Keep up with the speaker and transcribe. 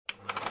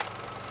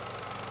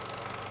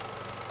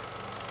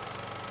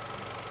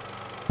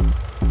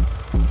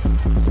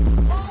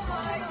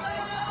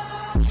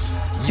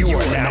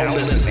now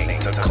listening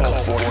to Cult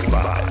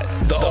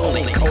 45, the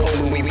only cult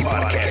movie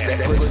podcast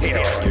that puts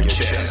air on your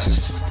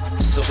chest.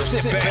 So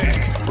sit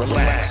back,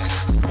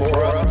 relax,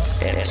 pour up,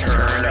 and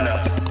turn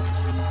up.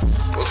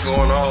 What's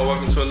going on?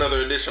 Welcome to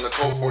another edition of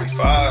Cult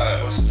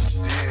 45. What's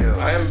the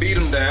deal? I am Beat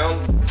 'em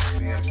Down.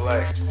 Being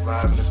black,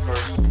 live in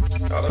person.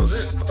 Oh, that was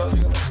it? I thought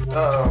you were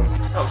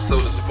gonna... I'm so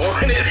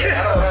disappointed.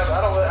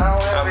 I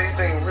don't have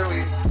anything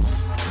really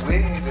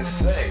witty to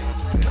say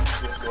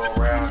this go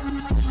around.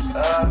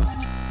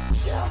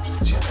 Yeah, I'm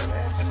just chilling,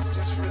 man.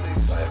 Just really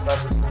excited about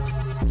this movie.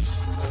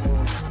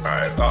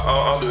 Alright,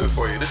 I'll do it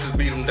for you. This is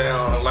Beat 'em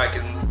Down. I'm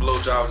liking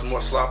blowjobs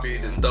more sloppy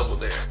than Double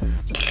Dare.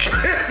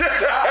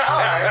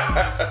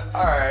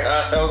 Alright.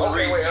 That was a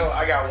reach. Wait,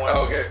 I got one.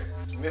 Okay.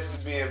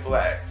 Mr. Being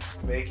Black,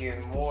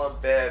 making more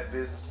bad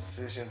business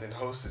decisions than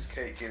Hostess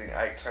Kate getting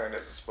Ike turned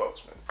as a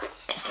spokesman.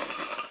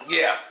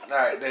 Yeah.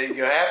 Alright, there you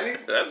go. Happy?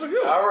 That's a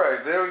good one.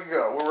 Alright, there we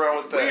go. We're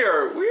wrong with that. We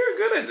are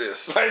good at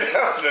this. Like,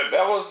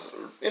 that was...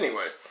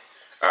 Anyway.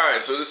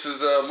 Alright, so this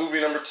is movie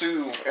number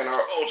 2 in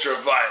our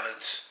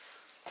ultra-violent,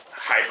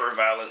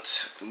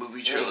 hyper-violent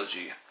movie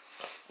trilogy.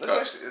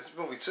 It's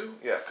movie 2,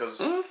 yeah,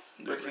 because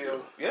Ricky.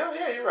 Yeah,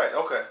 you're right.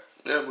 Okay.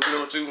 Yeah, movie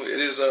number 2.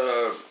 It is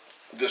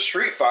The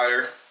Street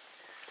Fighter,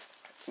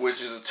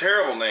 which is a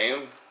terrible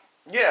name.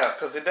 Yeah,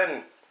 because it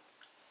doesn't.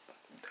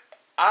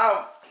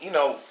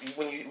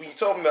 When you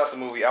told me about the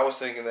movie, I was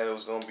thinking that it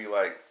was going to be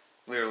like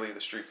literally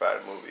the Street Fighter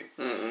movie.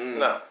 Mm-mm.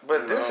 No,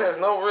 but this has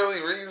no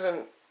really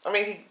reason. I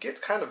mean, he gets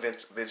kind of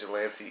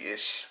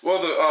vigilante-ish.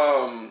 Well,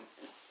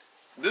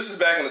 this is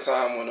back in the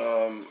time when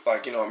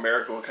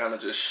America would kind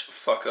of just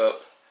fuck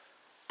up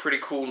pretty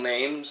cool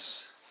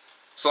names.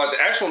 So like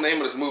the actual name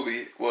of this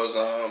movie was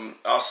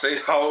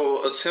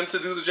I'll attempt to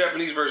do the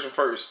Japanese version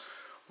first,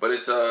 but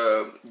it's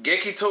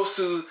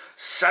Gekitosu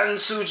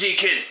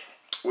Sansuji-kin,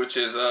 which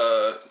is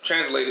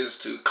translated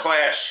to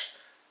Clash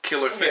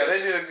Killer Fist. Yeah,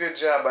 they did a good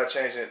job by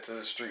changing it to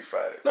the Street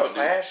Fighter. No,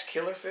 Clash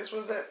Killer Fist,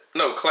 was that?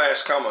 No,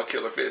 Clash, Killer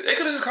Fist. They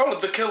could have just called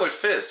it the Killer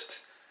Fist.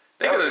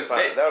 That would have been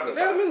fine. That would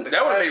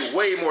have made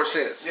way more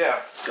sense.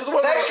 Yeah.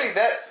 Actually,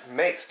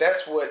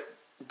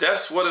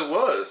 that's what it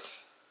was.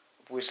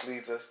 Which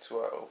leads us to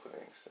our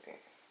opening scene.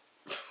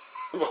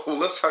 Well,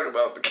 let's talk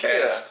about the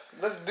cast.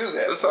 Yeah, let's do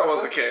that. Let's talk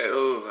about the cast.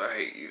 Oh, I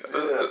hate you.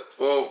 Yeah.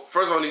 Well,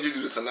 first of all, I need you to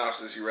do the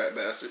synopsis, you rat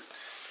bastard.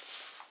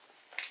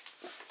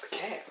 I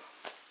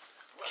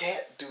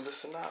can't do the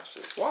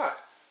synopsis. Why?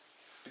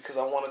 Because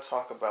I want to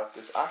talk about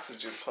this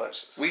oxygen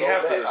punch. We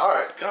have bad. this. All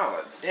right.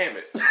 God damn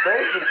it.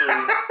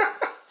 Basically,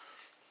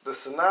 the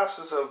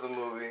synopsis of the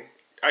movie.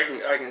 I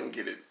can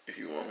get it if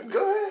you want me to.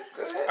 Go ahead.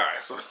 All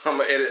right, so I'm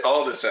gonna edit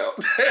all this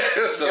out.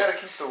 So, you gotta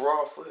keep the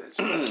raw footage.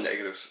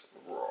 Negatives.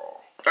 Raw.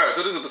 All right,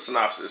 so this is the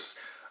synopsis.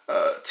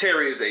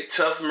 Terry is a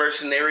tough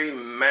mercenary,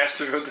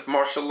 master of the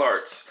martial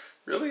arts.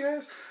 Really,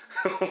 guys?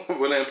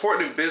 When an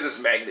important business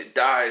magnate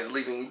dies,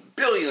 leaving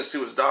billions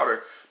to his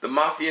daughter, the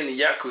mafia and the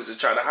yakuza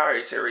try to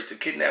hire Terry to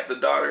kidnap the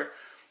daughter.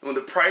 When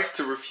the price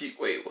to refuse...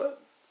 Wait, what?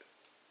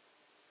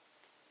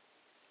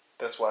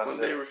 That's why I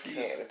said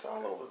it's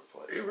all over the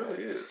place. It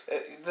really is.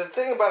 The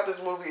thing about this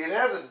movie, it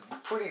has a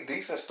pretty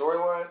decent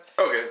storyline.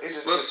 Okay,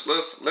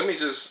 let me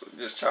just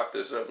chop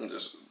this up and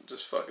just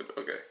fuck it.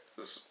 Okay,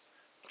 let's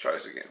try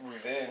this again.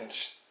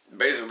 Revenge.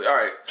 Basically, all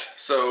right.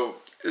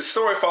 So the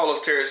story follows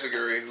Terry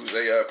Seguri, who's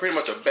a pretty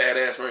much a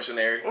badass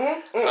mercenary.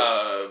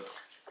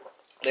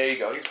 There you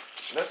go.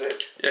 That's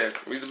it. Yeah,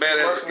 he's a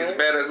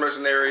badass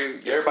mercenary.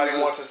 Everybody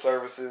wants his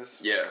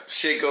services. Yeah,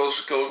 shit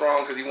goes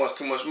wrong because he wants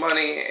too much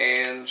money,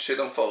 and shit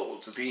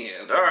unfolds at the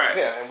end. All right.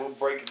 Yeah, and we'll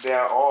break it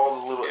down,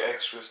 all the little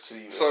extras to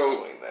you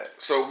between that.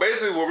 So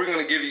basically, what we're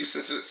gonna give you,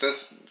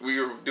 since we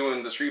were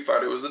doing the Street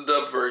Fighter, it was the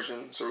dub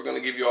version. So we're gonna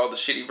give you all the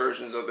shitty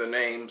versions of their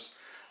names.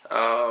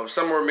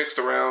 Some were mixed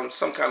around,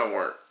 some kind of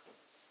weren't.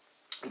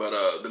 But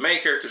the main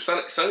character,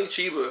 Sonny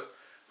Chiba,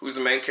 who's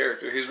the main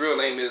character, his real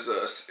name is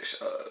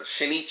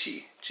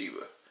Shinichi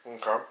Chiba.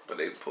 Okay. But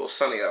they pulled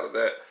Sonny out of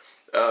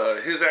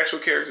that. His actual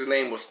character's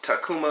name was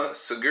Takuma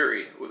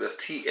Suguri, with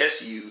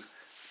Tsugri.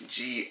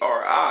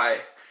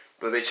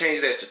 But they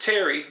changed that to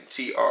Terry,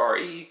 Tre,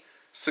 Suguri,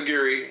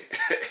 Surgury.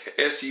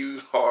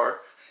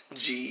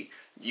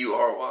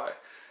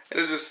 And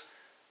it's just,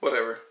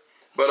 whatever.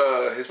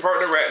 But his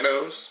partner,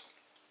 Ratnose.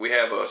 We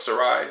have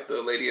Sarai,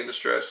 the lady in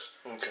distress.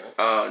 Okay.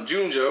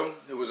 Junjo,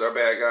 who was our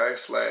bad guy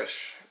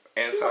 /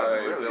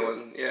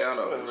 anti-villain. Yeah, I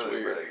know. It was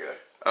really weird. Bad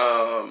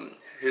guy.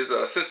 His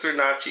sister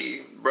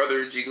Nachi,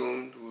 brother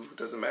Jigun, who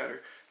doesn't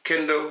matter.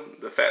 Kendo,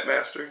 the Fat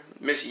Master.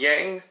 Miss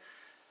Yang,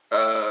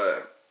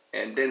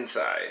 and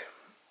Densai,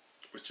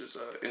 which is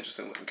an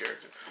interesting looking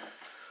character.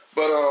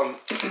 But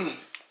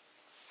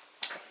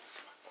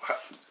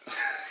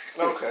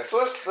okay, so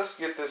let's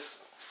get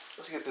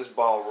this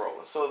ball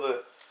rolling. So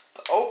the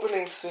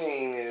opening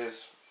scene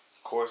is,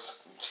 of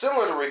course,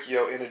 similar to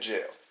Riccio in a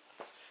jail.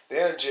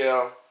 They're in a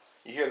jail.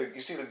 You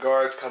see the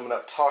guards coming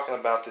up talking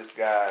about this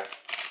guy.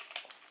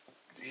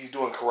 He's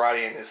doing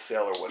karate in his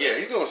cell or whatever. Yeah,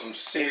 he's doing some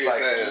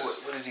serious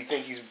ass. What does he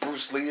think? He's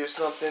Bruce Lee or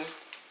something?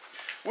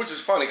 Which is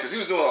funny because he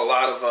was doing a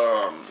lot of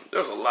there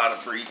was a lot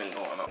of breathing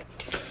going on.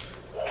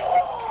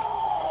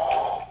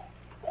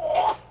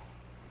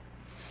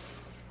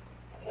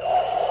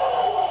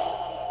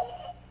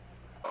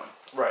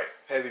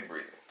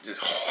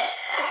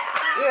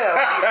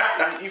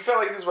 You felt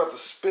like he was about to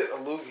spit a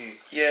loogie.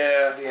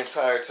 Yeah. The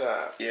entire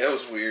time. Yeah, it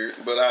was weird,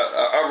 but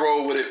I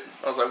rolled with it.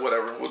 I was like,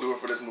 whatever, we'll do it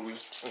for this movie.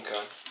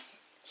 Okay.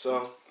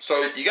 So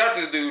you got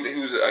this dude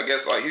who's, I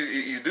guess, like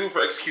he's due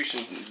for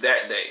execution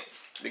that day.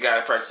 The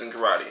guy practicing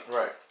karate.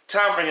 Right.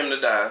 Time for him to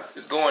die.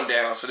 It's going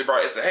down. So they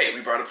said, hey,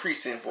 we brought a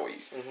priest in for you.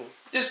 Mm-hmm.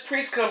 This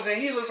priest comes in.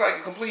 He looks like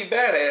a complete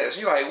badass.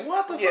 You're like,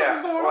 what the fuck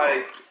is going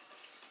on?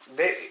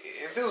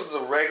 If this was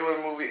a regular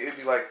movie, it'd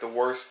be like the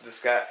worst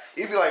disguise.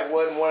 It'd be like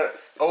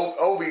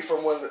Opie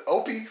from one of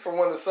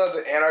the Sons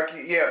of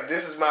Anarchy. Yeah,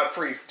 this is my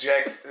priest.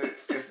 Jax,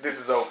 this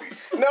is Opie.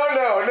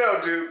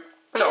 No, dude.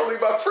 Totally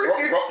my priest.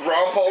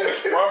 Ron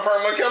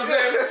Perlman comes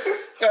in.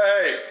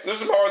 Hey,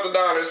 this is my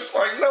orthodontist.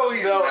 Like, no,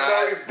 he's not.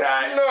 No, he's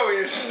not. No,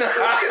 he's not.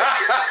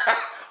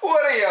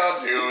 What are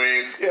y'all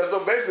doing? Yeah, so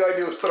basically all he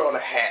did was put on a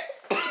hat.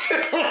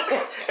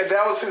 And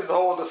that was his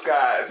whole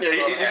disguise. Yeah,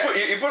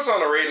 he puts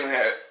on a Raiden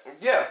hat.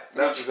 Yeah,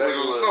 that's exactly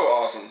which was what so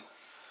awesome.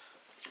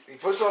 He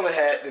puts on the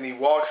hat, then he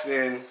walks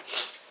in,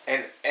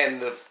 and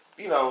the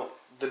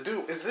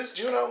dude, is this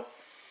Juno?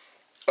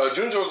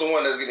 Junjo's the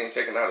one that's getting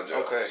taken out of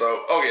jail. Okay.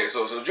 So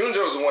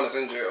Junjo's the one that's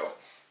in jail.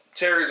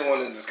 Terry's the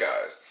one in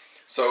disguise.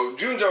 So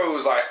Junjo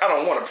was like, I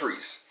don't want a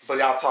priest.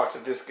 But I'll talk to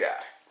this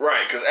guy.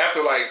 Right, because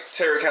after like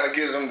Terry kind of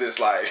gives him this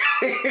like,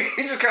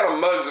 he just kind of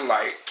mugs him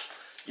like,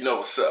 you know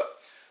what's up.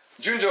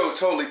 Junjo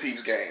totally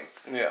peeps game.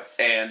 Yeah.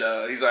 And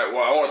he's like,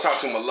 well, I want to talk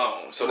to him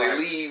alone. So they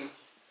leave,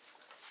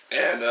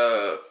 and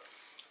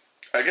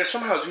I guess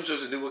somehow Junjo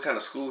just knew what kind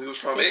of school he was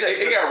from.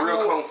 It got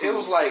real kung fu. It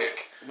was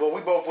like, well,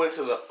 we both went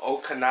to the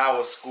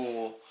Okinawa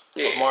school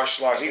of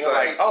martial arts. He's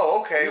like,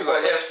 oh, okay, he was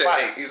well, like, let's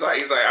fight. He's like,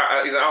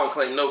 I don't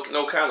claim no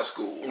kind of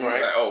school. He's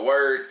like, oh,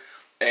 word.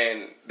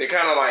 And they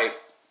kind of like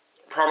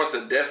promised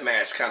a death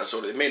match, kind of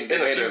sort of. In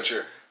the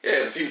future. Yeah,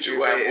 in the future,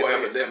 we'll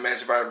have a death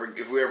match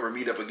if we ever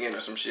meet up again or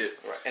some shit.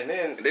 Right. And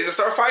then they just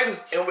start fighting.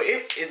 And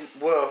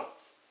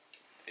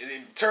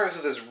it turns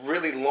to this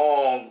really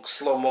long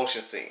slow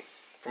motion scene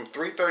from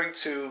 3:32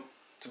 to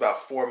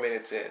about 4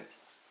 minutes in.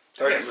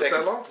 30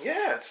 seconds. That long?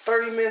 Yeah, it's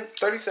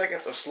 30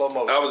 seconds of slow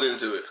motion. I was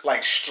into it.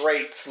 Like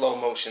straight slow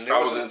motion. I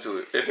was into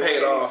it. It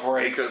paid off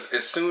because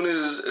as soon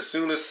as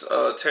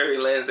Terry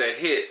lands that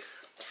hit,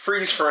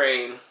 freeze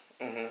frame,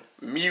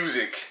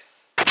 music.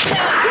 And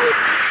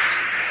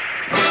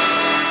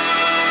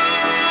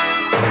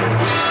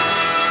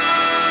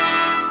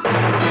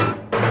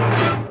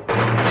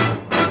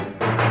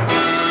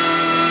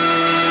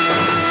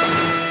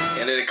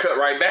then it cut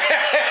right back.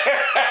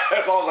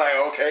 So I was like,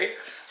 okay.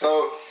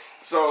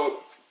 So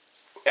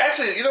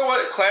actually, you know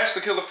what? Clash to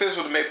Kill the Fist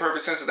would have made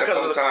perfect sense at that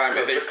point in time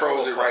if they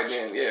froze it right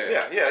then.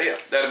 Yeah.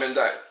 That'd have been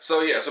done.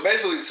 So yeah, so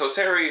basically,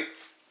 Terry,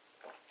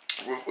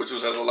 which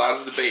has a lot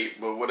of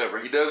debate, but whatever,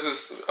 he does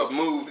this a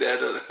move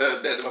that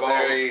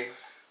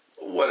involves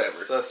whatever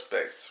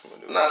suspect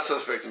maneuver. Not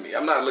suspect to me.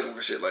 I'm not looking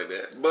for shit like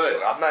that.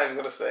 But I'm not even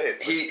gonna say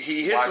it.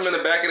 He hits him in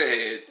the back of the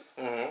head,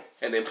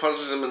 and then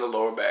punches him in the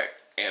lower back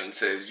and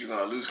says, "You're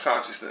gonna lose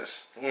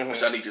consciousness,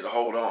 which I need you to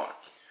hold on."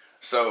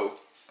 So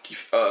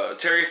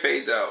Terry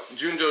fades out.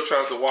 Junjo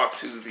tries to walk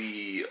to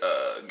the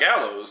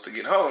gallows to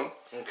get home.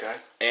 Okay.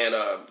 And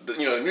the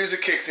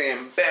music kicks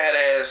in,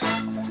 badass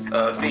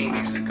theme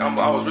music.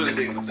 I was really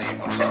digging the theme.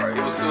 I'm sorry.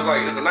 It was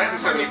like it's a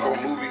 1974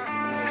 movie,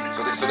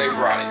 so they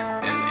brought it,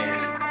 and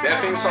that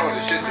theme song is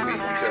a shit to me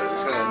because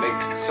it's gonna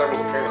make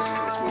several appearances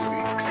in this movie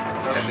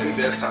at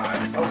this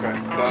time. Okay.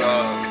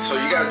 But so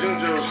you got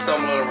Junjo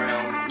stumbling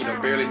around,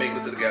 barely making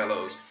it to the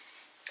gallows.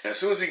 And as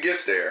soon as he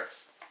gets there,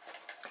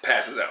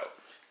 passes out.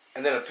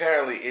 And then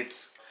apparently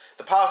it's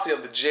the policy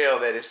of the jail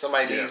that if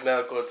somebody needs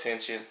medical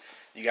attention,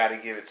 you got to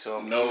give it to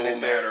them, no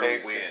matter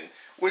when.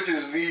 Which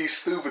is the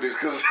stupidest,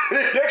 because they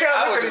kind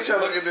of look at each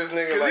other. Look at this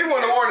nigga. Because he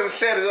went to order and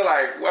said it. They're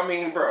like, I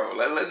mean, bro,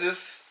 let's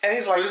just. And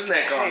he's like, put his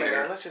neck on there.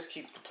 Man, let's just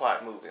keep the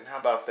plot moving. How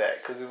about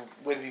that? Because it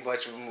wouldn't be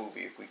much of a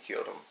movie if we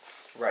killed him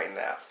right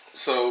now.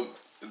 So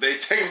they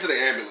take him to the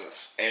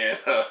ambulance, and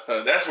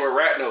that's where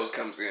Ratnose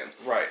comes in.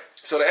 Right.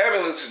 So the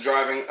ambulance is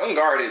driving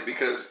unguarded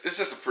because it's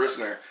just a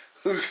prisoner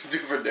who's due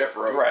for death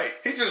row. Right.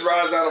 He just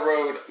rides down the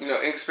road,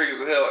 inconspicuous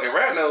as hell. And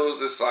Ratnose,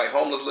 this like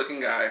homeless looking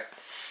guy,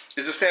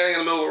 is just standing in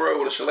the middle of the road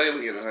with a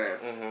shillelagh in his hand.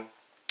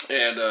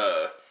 And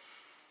the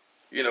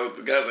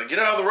guy's like, "Get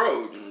out of the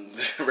road." And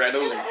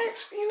Ratnose.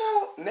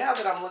 Now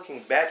that I'm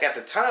looking back at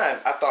the time,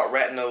 I thought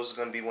Ratnose was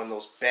gonna be one of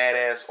those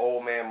badass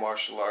old man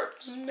martial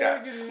arts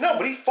guys. No,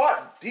 but he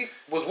fought. He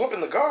was whooping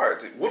the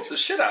guards. Whooped the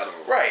shit out of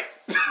him. Right.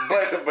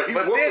 But he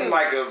whooped him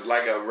like a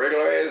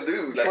regular ass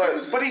dude.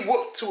 But he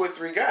whooped 2 or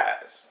 3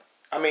 guys.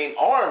 I mean,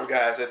 armed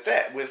guys at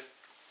that with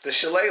the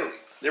shillelagh.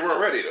 They weren't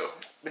ready though.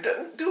 But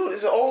dude,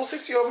 is an old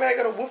 60-year-old man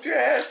gonna whoop your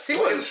ass? He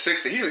wasn't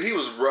 60. He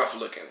was rough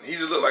looking. He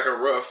just looked like a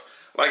rough.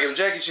 Like if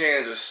Jackie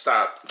Chan just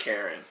stopped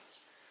caring.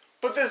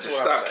 But this is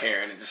what I'm saying.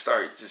 Caring and just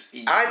started just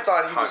eating. I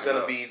thought he was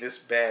gonna be this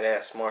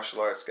badass martial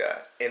arts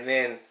guy, and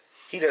then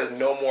he does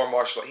no more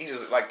martial arts. He's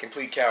just like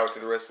complete coward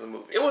through the rest of the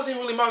movie. It wasn't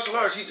even really martial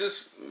arts. He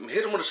just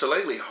hit him with a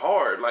shillelagh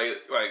hard. Like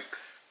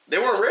they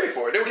weren't ready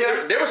for it.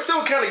 They were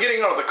still kind of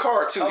getting out of the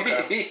car too.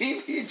 Okay.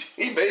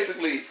 He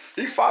basically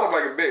fought him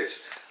like a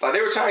bitch. Like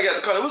they were trying to get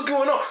out the car. Like, what's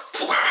going on?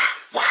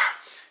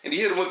 And he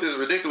hit him with this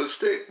ridiculous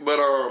stick. But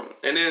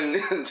and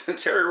then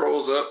Terry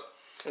rolls up.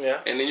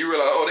 Yeah. And then you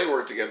realize, oh, they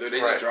work together. They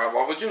just drive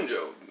off with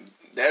Junjo.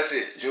 That's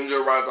it.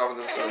 Junjo rides off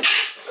into the sunset.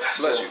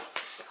 Bless you.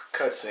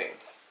 Cutscene.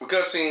 We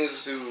cut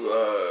scenes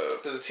to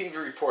there's a TV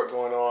report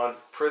going on.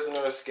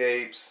 Prisoner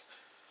escapes.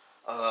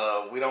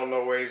 We don't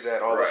know where he's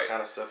at. All this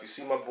kind of stuff. You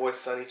see my boy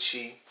Sonny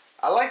Chi.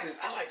 I like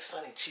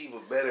Sonny Chi,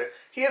 but better.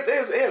 He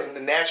has a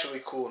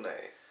naturally cool name.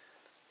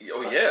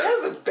 Oh yeah,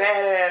 that's a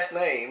badass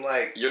name.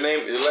 Like your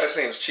last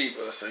name's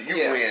Chiba, so you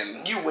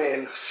win. You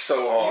win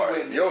so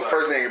hard. Your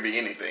first name could be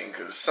anything,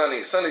 because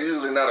Sonny's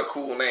usually not a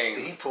cool name.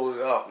 He pulled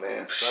it off,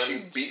 man. She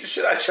beat the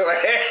shit out your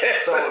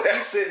ass. So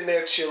he's sitting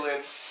there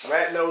chilling.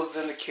 Rat Nose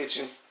in the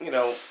kitchen,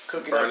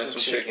 cooking up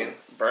some chicken.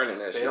 Burning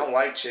that shit. They don't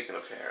like chicken,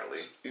 apparently.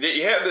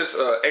 You have this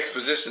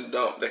exposition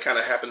dump that kind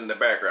of happened in the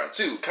background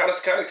too, kind of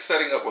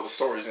setting up where the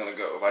story's gonna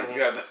go. Like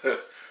you have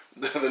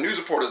the news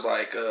reporter's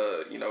like,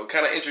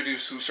 kind of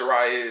introduce who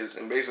Sarai is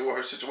and basically what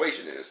her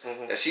situation is.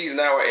 That she's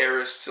now an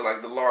heiress to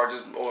like the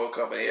largest oil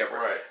company ever.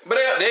 Right. But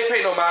they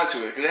pay no mind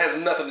to it because it has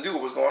nothing to do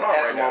with what's going on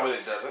right now. At the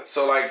moment, it doesn't.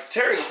 So like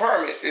Terry's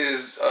apartment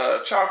is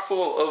chock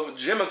full of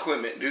gym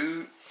equipment,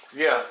 dude.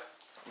 Yeah.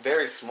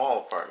 Very small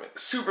apartment.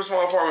 Super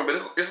small apartment, but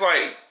it's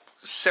like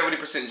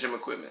 70% gym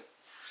equipment,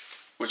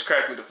 which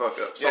cracked me the fuck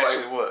up. So it like,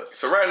 actually was.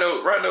 So Rat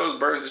Nose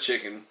burns the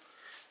chicken,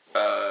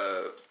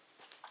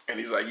 and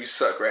he's like, "You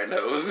suck, Rat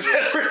Nose."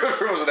 That's pretty much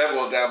what that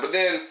boils down. But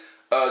then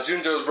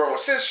Junjo's bro and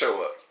sis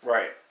show up.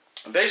 Right.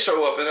 They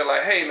show up and they're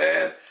like, "Hey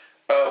man,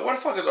 where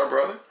the fuck is our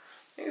brother?"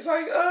 And he's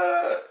like,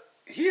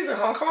 he's in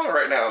Hong Kong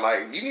right now.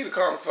 Like, you need to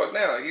calm the fuck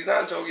down. He's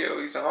not in Tokyo.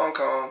 He's in Hong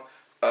Kong.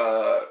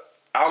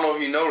 I don't know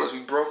if you noticed, we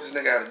broke this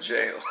nigga out of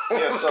jail.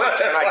 Yeah, so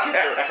can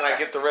I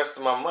get the rest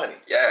of my money?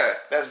 Yeah.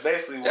 That's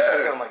basically what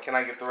I'm saying. Like, can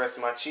I get the rest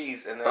of my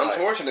cheese? And then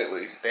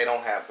unfortunately, they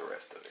don't have the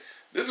rest of it.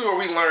 This is where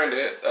we learned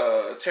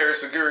that Terry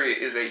Segura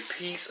is a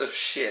piece of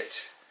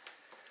shit.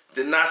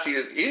 Did not see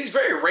it. He's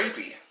very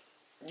rapey.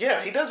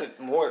 Yeah, he does it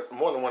more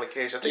than one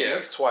occasion. I think at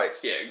least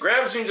twice. Yeah,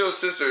 grabs Junjo's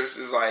sisters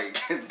is like,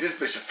 this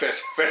bitch will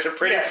fetch a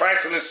pretty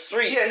price in the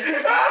street. Yeah,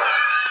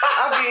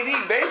 he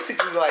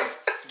basically like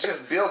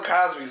just Bill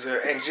Cosby's her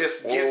and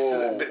just gets to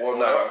the.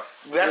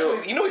 That's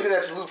what he did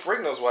that to Lou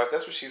Ferrigno's wife.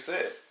 That's what she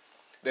said.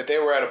 That they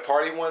were at a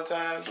party one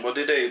time. Well,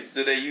 did he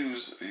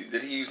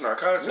use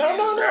narcotics? No.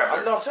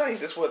 I'm telling you,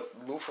 this is what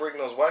Lou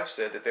Ferrigno's wife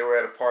said. That they were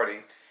at a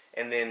party,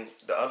 and then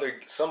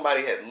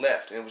somebody had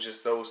left, and it was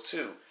just those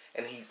two,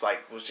 and he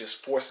was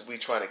just forcibly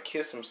trying to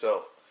kiss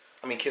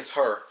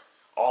her,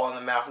 all in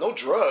the mouth. No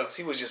drugs.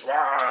 He was just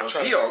Was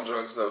he on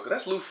drugs though? Cause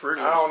that's Lou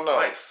Ferrigno's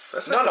wife.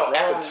 That's no.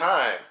 At the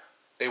time,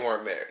 they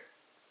weren't married.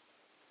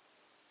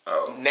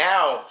 Oh.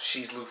 Now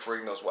she's Lou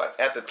Ferrigno's wife.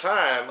 At the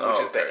time, which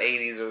is the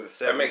 80s or the 70s.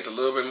 That makes a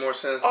little bit more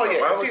sense. Oh yeah.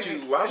 Why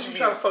would you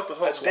try to fuck the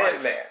whole wife?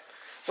 Dead man.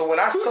 So when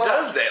Who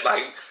does that?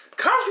 Like,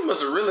 Cosby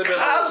must have really been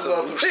Cosby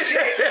on some shit.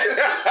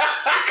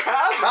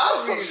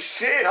 Cosby some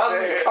shit.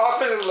 Cosby's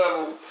confidence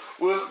level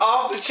was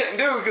off the chain,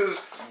 dude. Because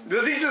do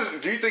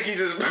you think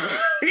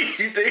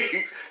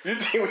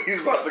what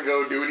he's about to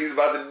go do? What he's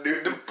about to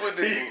do?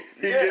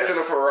 He gets in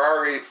a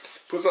Ferrari.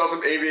 Puts on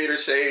some aviator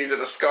shades and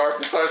a scarf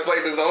and starts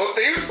playing his own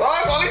theme song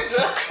while he's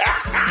just...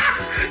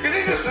 And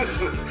he just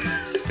is...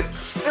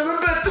 I'm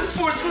about to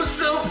force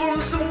myself on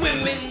some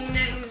women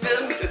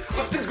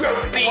with the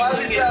grumpy. Why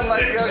does he sound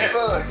like Young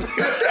Thug?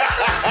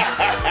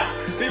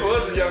 He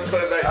was the Young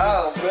Thug.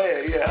 Oh,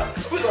 man, yeah.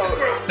 So,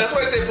 that's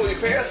why I say pull your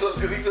pants up,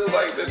 because he feels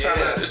like they're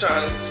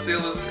trying to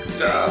steal his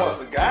job. He wants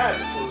the guys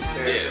to pull his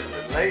pants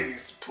up, the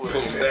ladies to pull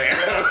their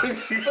pants up.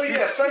 So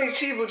yeah, Sonny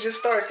Chiba just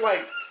starts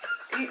like...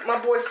 my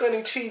boy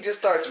Sonny Chi just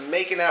starts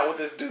making out with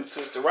this dude's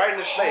sister right in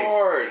his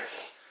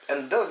face.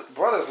 And the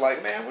brother's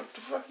like, man, what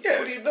the fuck? Yeah.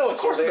 What are you doing? Of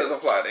course it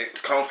doesn't fly. They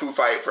kung fu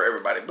fight for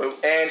everybody.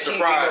 But and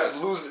surprise.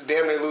 He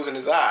damn near losing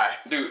his eye.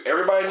 Dude,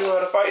 everybody knew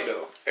how to fight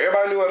though.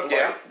 Everybody knew how to fight.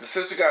 Yeah. The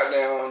sister got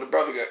down. The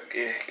brother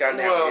got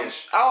down. Well,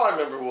 all I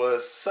remember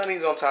was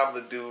Sonny's on top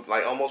of the dude,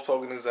 like almost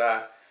poking his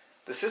eye.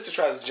 The sister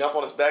tries to jump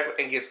on his back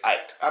and gets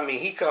iked. I mean,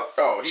 he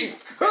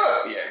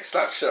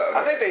slapped shut.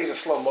 I think they even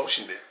slow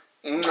motioned it.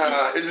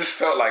 Nah, it just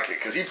felt like it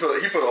because he put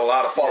a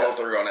lot of follow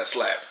through on that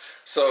slap.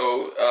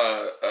 So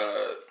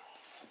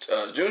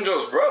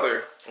Junjo's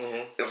brother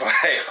is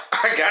like,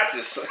 I got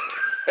this.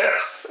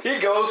 He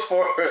goes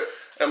for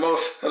the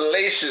most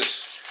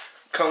hellacious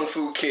kung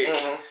fu kick,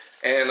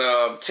 and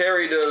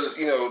Terry does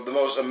the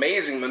most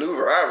amazing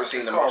maneuver I've ever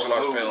seen in a martial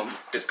arts film.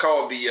 It's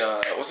called the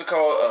what's it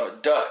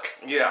called? Duck.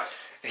 Yeah.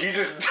 He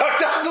just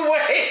ducked out the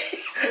way.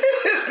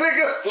 This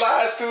nigga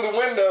flies through the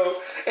window,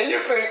 and you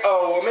think,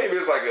 oh, well, maybe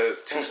it's like a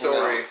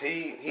two-story.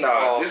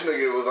 No, this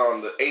nigga was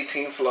on the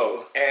 18th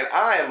floor. And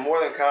I am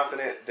more than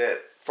confident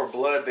that for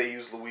blood they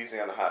use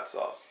Louisiana hot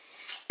sauce.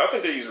 I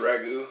think they use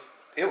ragu.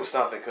 It was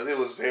something because it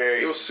was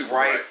super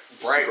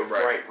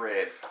bright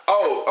red.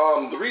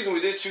 Oh, the reason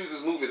we did choose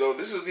this movie though,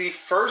 this is the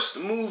first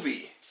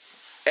movie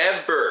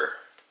ever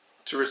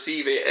to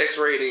receive an X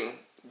rating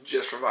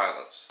just for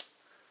violence.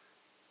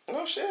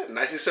 No shit.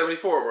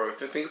 1974, bro.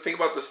 Think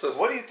about this stuff.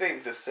 What do you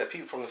think the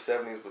people from the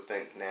 70s would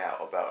think now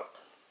about?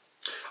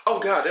 Oh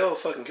God, they'll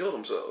fucking kill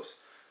themselves.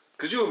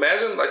 Could you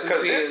imagine like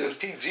Because this is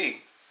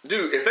PG.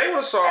 Dude, if they would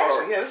have saw,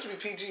 actually, yeah, this would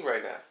be PG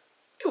right now.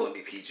 It wouldn't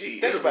be PG.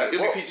 Think about it.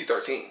 It'd be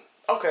PG-13.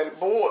 Okay,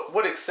 but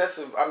what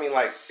excessive? I mean,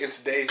 like in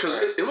today's because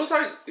it was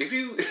like if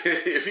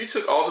you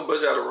took all the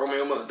budget out of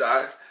Romeo Must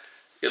Die,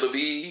 it'll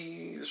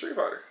be the Street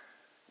Fighter.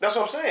 That's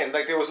what I'm saying.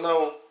 Like there was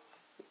no,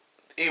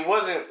 it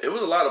wasn't. It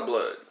was a lot of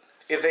blood.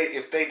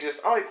 If they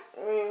just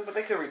but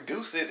they could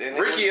reduce it and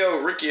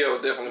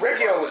Riccio definitely.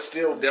 Riccio would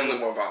still be definitely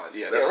more violent.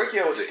 Yeah,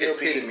 Riccio would still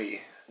be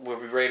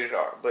rated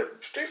R,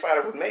 but Street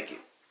Fighter would make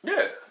it.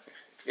 Yeah,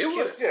 it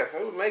would. Yeah,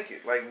 it would make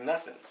it like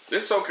nothing.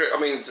 It's okay.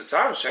 I mean,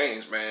 times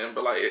change, man.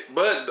 But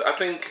I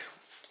think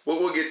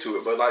we'll get to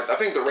it. But like, I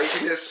think the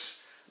rapiness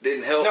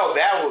didn't help. No,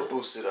 that would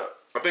boost it up.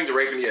 I think the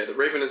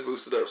rapiness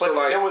boosted up. But so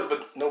like,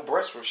 but no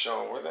breasts were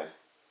shown, were they?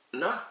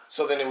 Nah.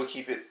 So then it would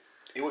keep it.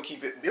 It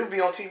would be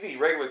on TV,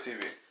 regular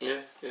TV.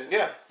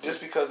 Yeah. Just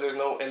because there's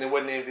no, and there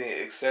wasn't anything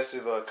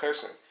excessive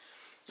cursing,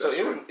 so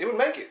it would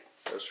make it.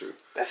 That's true.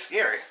 That's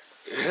scary.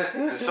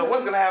 So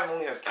what's gonna happen when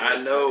we have kids?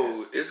 I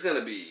know it's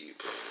gonna be,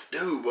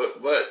 dude.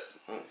 But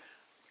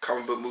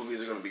comic book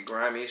movies are gonna be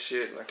grimy as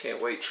shit, and I can't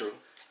wait. True.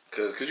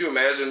 Cause could you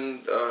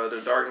imagine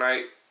the Dark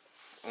Knight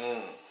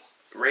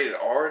rated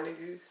R,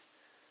 nigga?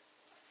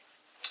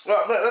 Well,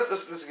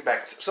 let's get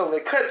back. So they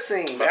cut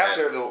scenes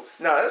after the.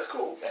 No, that's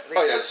cool.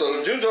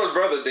 So Junjo's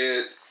brother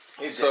did.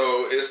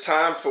 So it's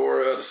time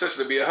for the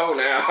sister to be a hoe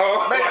now.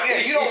 But yeah,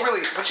 you don't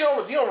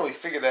really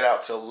figure that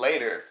out till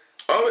later.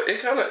 Oh, it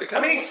kind of. I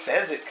mean, he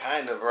says it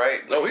kind of,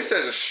 right? No, he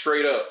says it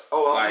straight up.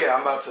 Oh, like, yeah,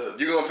 I'm about to.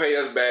 You're gonna pay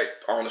us back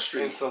on the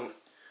street. In some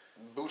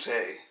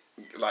bootay.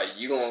 Like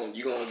you gonna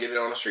get it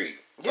on the street.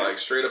 Yeah. Like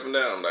straight up and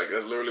down. Like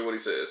that's literally what he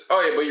says.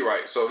 Oh yeah, but you're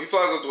right. So he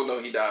flies out the window.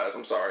 He dies.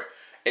 I'm sorry.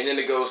 And then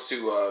it goes to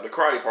the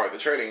karate part, the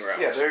training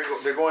ground. Yeah,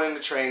 they're going in the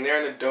train.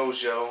 They're in the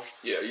dojo.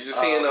 Yeah, you're just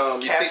seeing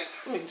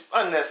cats.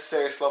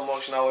 Unnecessary slow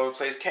motion all over the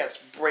place.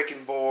 Cats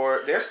breaking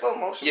board. They're slow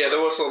motion. Yeah,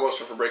 there was slow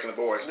motion for breaking the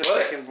boards, but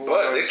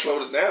they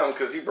slowed it down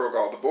because he broke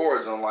all the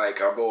boards. Unlike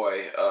our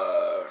boy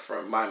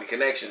from Miami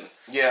Connection.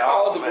 Yeah,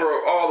 all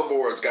the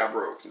boards got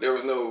broke. There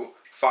was no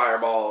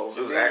fireballs.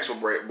 It was actual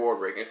board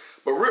breaking.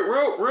 But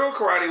real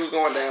karate was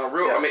going down.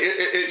 Real. Yeah. I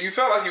mean, you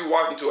felt like you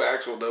walked into an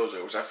actual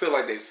dojo, which I feel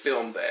like they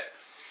filmed that.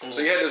 Mm-hmm.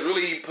 So you had this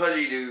really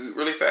pudgy dude,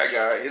 really fat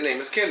guy. His name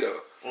is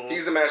Kendo. Mm-hmm.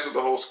 He's the master of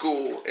the whole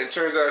school, and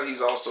turns out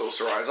he's also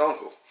Sarai's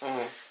uncle.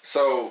 Mm-hmm.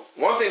 So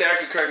one thing that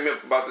actually cracked me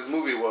up about this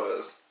movie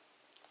was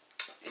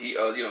he,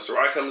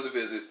 Sarai comes to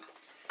visit,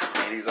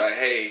 and he's like,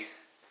 "Hey,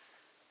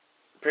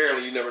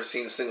 apparently you've never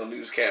seen a single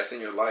newscast in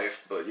your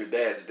life, but your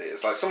dad's dead."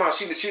 It's like somehow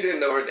she didn't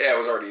know her dad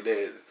was already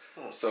dead.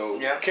 So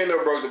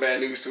Kendo broke the bad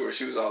news to her.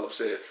 She was all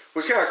upset,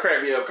 which kind of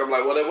cracked me up. Cause I'm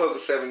like, well, it was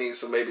the '70s,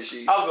 so maybe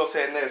she. I was gonna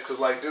say next, cause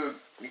like, dude.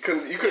 You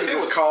couldn't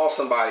just call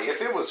somebody. If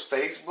it was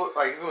Facebook,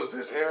 like if it was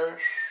this era,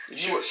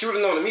 she would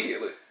have known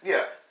immediately.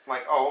 Yeah,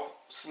 like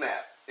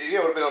snap. It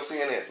would have been on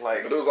CNN.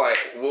 Like, but it was like,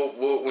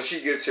 we'll when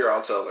she gets here,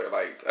 I'll tell her.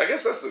 Like, I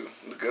guess that's the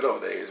good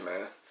old days,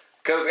 man.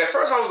 Because at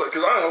first I was like,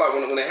 because I don't know,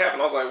 like when it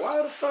happened, I was like,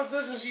 why the fuck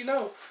doesn't she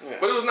know? Yeah.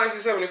 But it was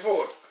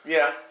 1974.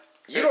 Yeah.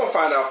 You don't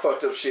find out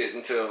fucked up shit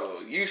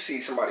until you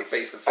see somebody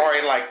face to face, or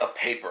in like a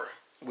paper.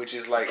 Which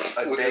is like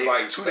a day,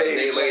 like 2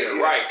 days later,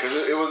 yeah. Right? Because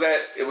it was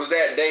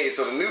that day.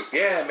 So the news,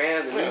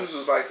 news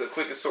was like the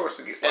quickest source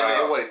to get. And then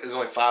it was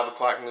only 5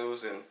 o'clock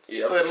news, and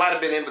so it might have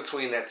been in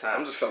between that time.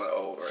 I'm just feeling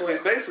old. Right so he's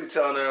basically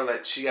telling her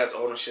that she has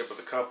ownership of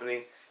the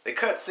company. They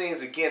cut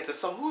scenes again to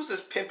who's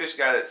this pimpish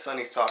guy that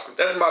Sonny's talking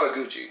to? That's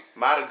Mataguchi.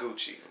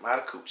 Mataguchi.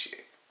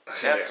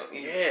 That's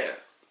Yeah.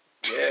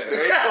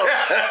 Very close.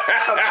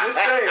 I'm just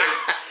saying.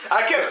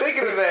 I kept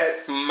thinking of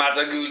that.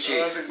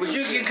 Mataguchi. Well,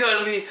 you can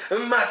call me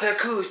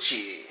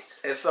Mataguchi.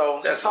 And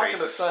so he's talking to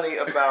Sonny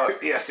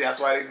about. Yeah, see, that's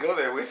why I didn't go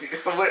there with you.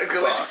 Gonna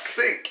let you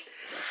think.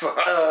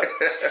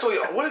 So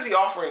what is he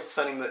offering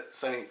Sonny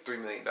 $3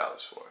 million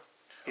for?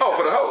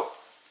 For the hoe.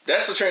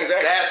 That's the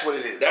transaction. That's what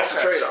it is. That's the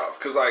trade off.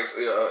 Because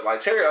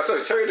like Terry, I tell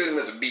you, Terry didn't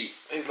miss a beat.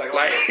 He's like,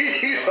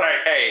 he's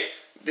like, hey.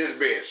 This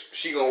bitch,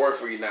 she gonna work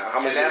for you now. How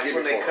much? And that's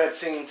when they cut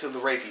scene to the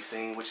rapey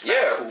scene, which is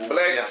not cool.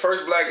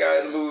 First black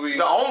guy in the movie.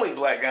 The only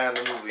black guy in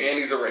the movie. And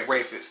he's a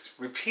rapist.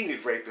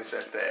 Repeated rapist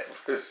at that.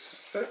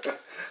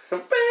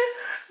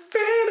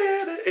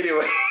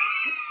 Anyway.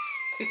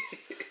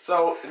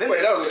 So then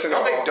that was a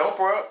don't they dope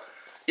her up?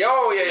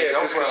 Yeah.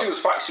 Because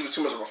she was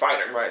too much of a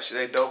fighter. Right.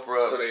 They dope her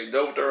up. So they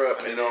doped her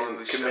up and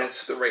then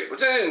commenced the rape,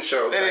 which they didn't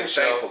show.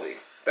 Thankfully.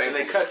 And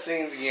they cut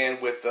scenes again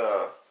with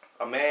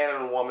a man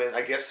and a woman.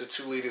 I guess the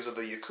two leaders of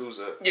the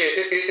Yakuza. Yeah,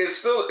 it's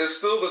still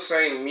the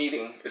same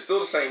meeting. It's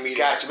still the same meeting.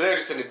 Gotcha, but they're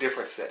just in a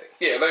different setting.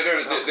 Yeah,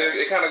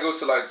 they kind of go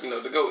to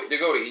they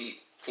go to eat,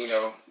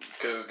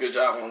 because good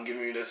job on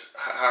giving me this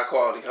high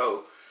quality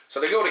hoe. So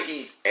they go to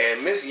eat,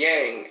 and Miss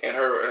Yang and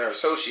her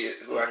associate,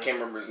 who I can't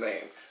remember his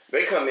name,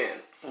 they come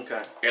in.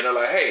 Okay. And they're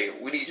like, hey,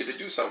 we need you to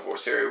do something for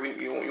us,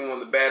 Terry. You one of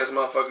the baddest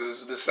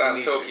motherfuckers this side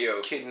of Tokyo.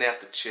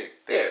 Kidnap the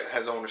chick that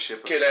has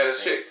ownership of the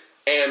chick.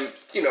 And,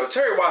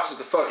 Terry watches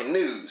the fucking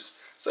news.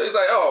 So he's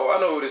like, oh,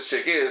 I know who this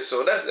chick is.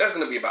 So that's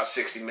gonna be about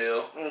 60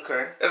 mil.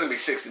 Okay. That's gonna be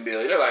 60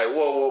 million. They're like,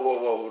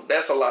 whoa.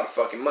 That's a lot of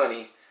fucking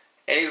money.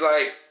 And he's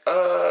like,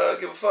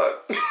 give a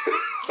fuck.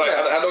 It's like,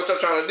 I know what y'all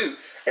trying to do.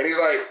 And he's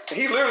like,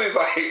 he literally is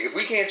like, if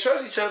we can't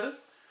trust each other,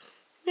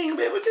 we ain't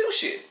gonna be able to do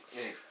shit.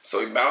 Yeah. So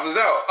he bounces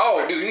out.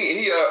 Oh, dude,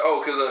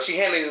 because she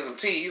handed him some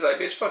tea. He's like,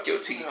 bitch, fuck your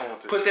tea.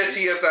 Put that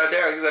tea upside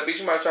down. He's like, bitch,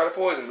 you might try to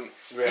poison me.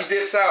 Yeah. He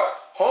dips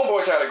out.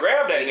 Homeboy tried to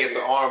grab that. He gets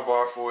an arm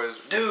bar for his...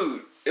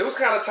 Dude, it was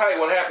kind of tight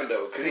what happened,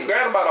 though. Because he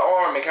grabbed him by the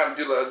arm and kind of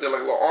did like a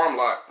little arm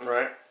lock.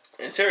 Right.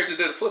 And Terry just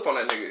did a flip on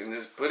that nigga and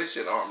just put his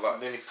shit in the arm lock.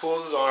 And then he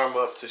pulls his arm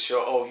up to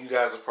show, oh, you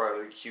guys are part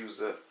of the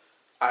Yakuza.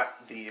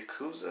 The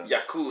Yakuza?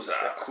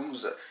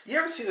 Yakuza. You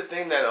ever see the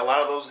thing that a lot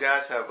of those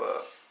guys have,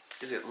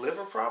 is it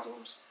liver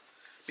problems?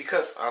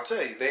 Because, I'll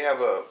tell you, they have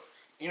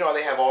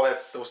they have all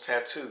those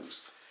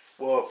tattoos.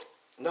 Well,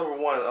 number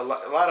one, a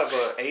lot of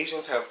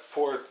Asians have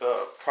poor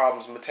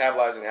problems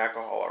metabolizing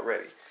alcohol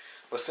already.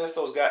 But since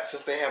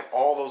they have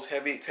all those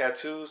heavy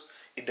tattoos,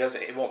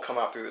 it won't come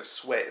out through their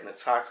sweat, and the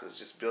toxins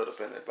just build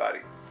up in their body.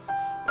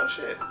 No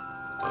shit.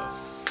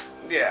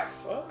 Yeah.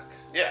 Fuck.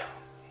 Yeah.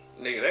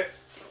 Nigga,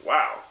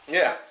 wow.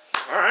 Yeah.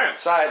 All right.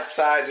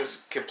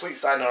 Just complete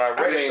side note. I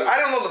read it. So I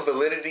don't know the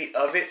validity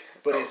of it,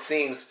 but it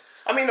seems.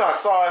 I mean, no, I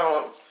saw it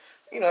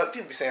on.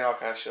 People be saying all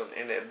kinds of shit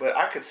in it, but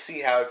I could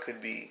see how it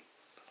could be.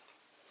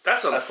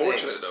 That's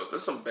unfortunate though.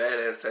 There's some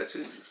badass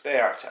tattoos. They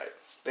are tight.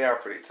 They are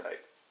pretty tight.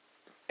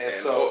 And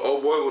so,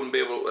 old boy wouldn't be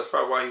able. That's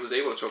probably why he was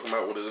able to choke him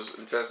out with his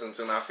intestines,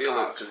 and I feel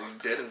it because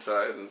he's dead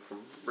inside and from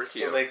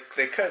Ricky. So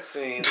they cut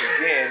scenes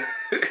again,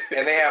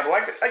 and they have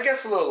I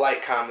guess a little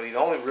light comedy. The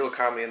only real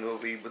comedy in the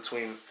movie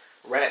between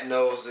Rat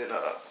Nose and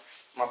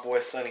my boy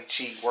Sonny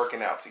Cheek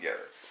working out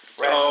together.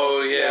 Rat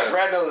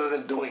Nose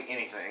isn't doing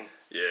anything.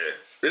 Yeah,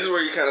 this is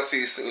where you kind of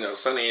see,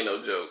 Sonny ain't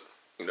no joke.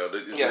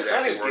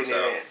 Sonny's getting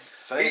it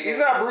in. He's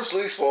not Bruce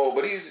Lee's fault,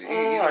 but he's in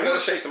better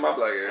shape than my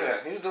black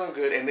ass. Yeah, he's doing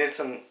good. And then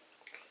some.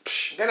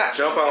 They're not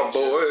jump out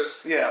boys.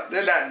 Yeah,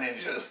 they're not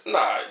ninjas.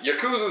 Nah,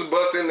 Yakuza's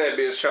busting that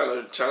bitch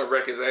trying to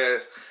wreck his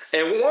ass.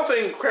 And one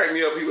thing cracked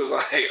me up. He was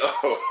like,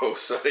 "Oh,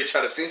 so they try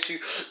to cinch you?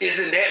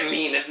 Isn't that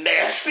mean and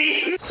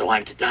nasty?" So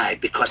I'm to die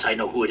because I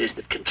know who it is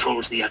that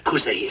controls the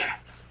Yakuza here.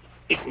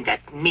 Isn't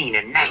that mean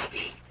and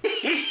nasty?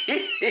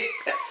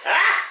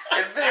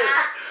 And then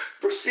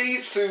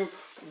proceeds to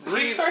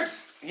breathe.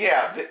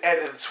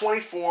 At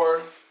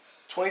 24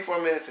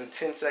 minutes and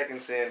 10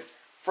 seconds in,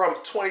 from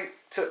 20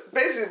 to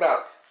basically about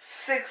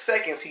 6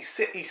 seconds, he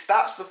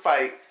stops the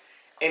fight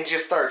and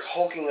just starts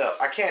hulking up.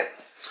 I can't.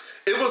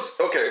 It was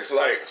okay.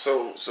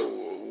 So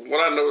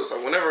what I noticed,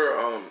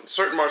 whenever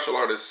certain martial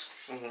artists,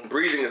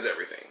 breathing is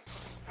everything.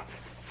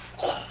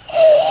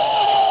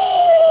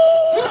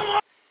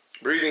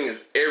 Breathing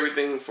is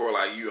everything for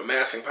you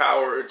amassing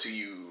power to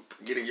you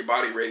getting your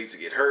body ready to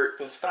get hurt.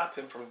 Then stop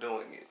him from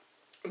doing it,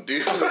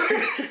 dude.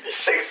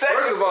 6 seconds.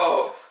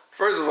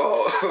 First of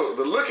all,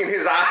 the look in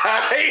his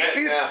eyes.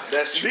 Yeah,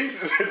 that's true.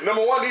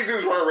 Number one, these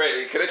dudes weren't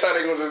ready because they thought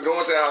they were going to just go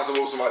into the house and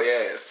whoop somebody's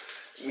ass.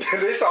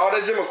 They saw all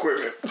that gym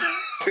equipment.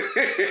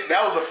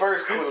 That was the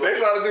first clue. They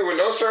saw the dude with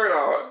no shirt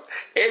on.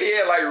 And he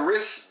had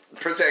wrist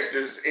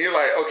protectors. And you're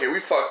like, okay, we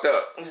fucked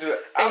up.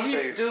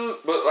 Dude,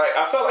 but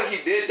I felt like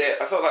he did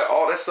that. I felt like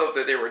all that stuff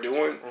that they were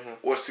doing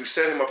was to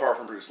set him apart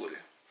from Bruce Lee.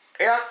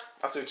 Yeah,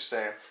 I see what you're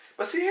saying.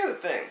 But see, here's the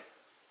thing.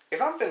 If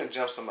I'm finna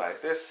jump somebody,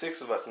 if there's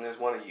 6 of us and there's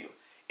one of you,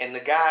 and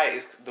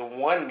the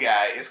one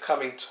guy is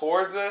coming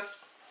towards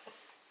us,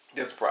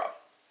 there's a problem.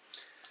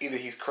 Either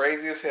he's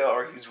crazy as hell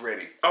or he's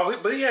ready. Oh,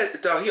 but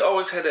he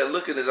always had that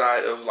look in his eye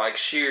of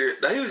sheer.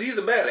 He's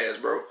a badass,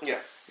 bro. Yeah,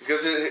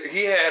 because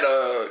he had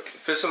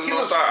fist on the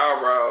north side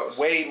eyebrows.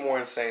 Way more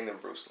insane than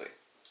Bruce Lee.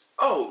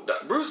 Oh,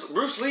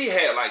 Bruce Lee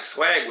had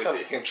swag with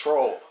it.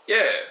 Control.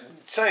 Yeah,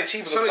 Sonny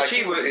Chiba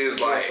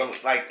is some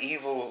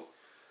evil.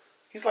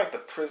 He's like the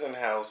prison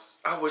house.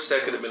 I wish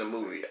that could have been a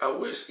movie. I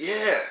wish,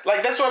 yeah.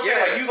 That's what I'm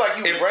saying.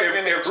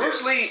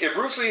 If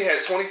Bruce Lee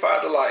had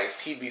 25 to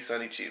life, he'd be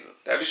Sonny Chiba.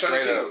 That'd be Sonny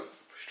Chiba.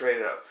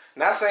 Straight up.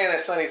 Not saying that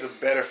Sonny's a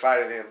better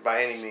fighter than him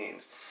by any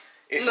means.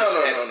 It's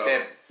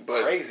that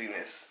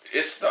craziness.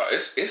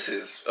 It's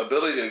his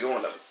ability to go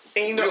in the.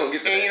 And you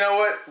know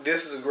what?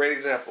 This is a great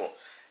example.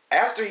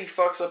 After he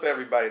fucks up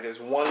everybody, there's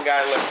one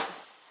guy left.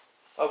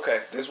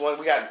 Okay, there's one.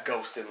 We got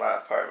Ghost in my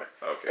apartment.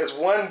 Okay. There's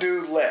one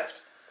dude left.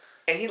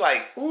 And he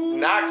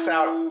knocks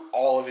out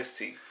all of his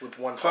teeth with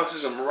one punch.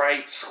 Punches him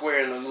right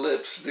square in the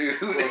lips, dude.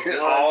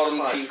 All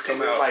them teeth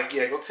come out.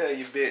 It's go tell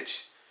your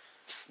bitch,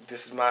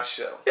 this is my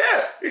show.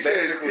 Yeah. He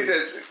said,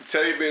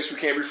 tell your bitch we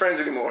can't be friends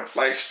anymore.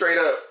 Straight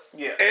up.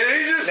 Yeah. And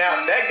he just... Now,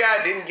 that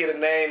guy didn't get a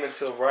name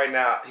until right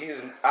now.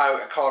 I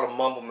called him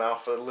Mumble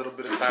Mouth for a little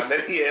bit of time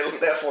that he had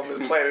left on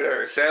this planet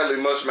Earth. Sadly,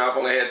 Mush Mouth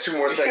only had 2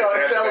 more seconds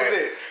after that was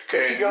it.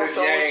 Because he goes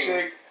to a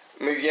chick.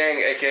 Miss Yang,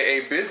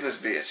 a.k.a.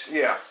 Business Bitch.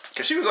 Yeah.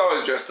 Because she was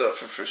always dressed up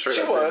for straight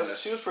up business.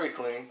 She was pretty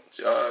clean.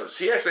 She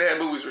actually had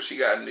movies where she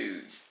got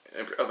nude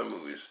in other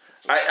movies.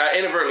 I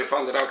inadvertently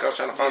found it out because I was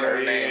trying to find her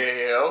name.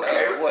 Yeah,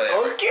 okay.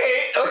 Whatever.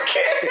 Okay.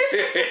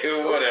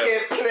 Whatever.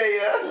 Okay,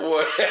 player.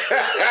 What?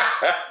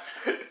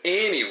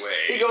 Anyway.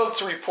 He goes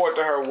to report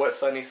to her what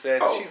Sonny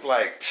said, and she's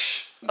like,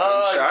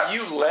 gunshots.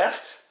 you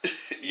left?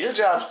 Your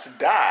job's to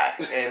die.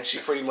 And she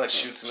pretty much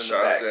shoots him in the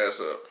back. Shot his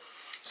ass up.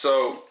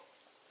 So,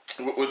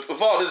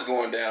 with all this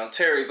going down,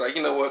 Terry's like,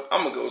 you know what?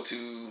 I'm going to go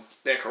to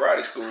that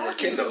karate school where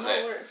Kendo's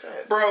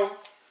at. Bro.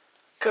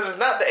 Because it's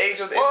not the age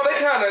of the Well,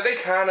 internet.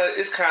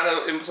 it's kind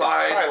of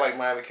implied. It's probably like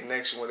Miami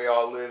Connection where they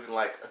all live in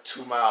like a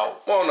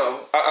 2-mile. Well, no.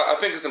 I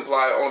think it's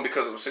implied only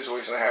because of a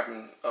situation that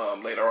happened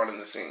later on in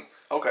the scene.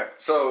 Okay.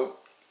 So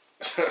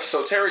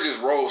Terry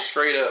just rolls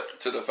straight up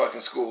to the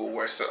fucking school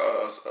where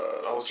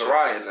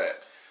Sarai is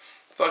at.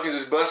 Fucking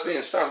just busts in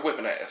and starts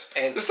whipping ass.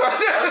 And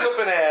starts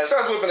whipping ass.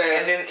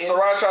 And then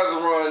Sarai tries to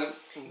run,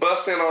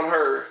 busts in on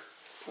her,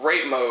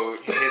 rape mode.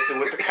 He hits it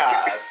with the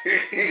cause.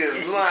 He just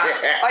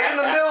like in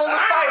the middle of the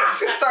fight,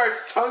 just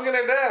starts tonguing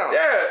her down.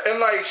 Yeah, and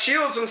like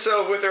shields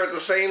himself with her at the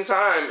same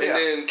time. And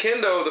then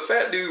Kendo, the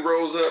fat dude,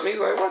 rolls up and he's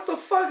like, "What the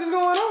fuck is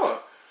going on?"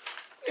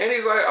 And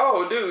he's like,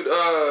 "Oh, dude,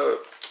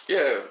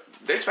 yeah,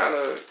 they trying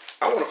to.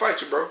 I want to fight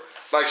you, bro.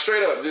 Like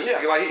straight up, just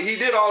like he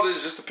did all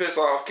this just to piss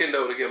off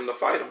Kendo to get him to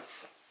fight him."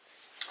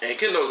 And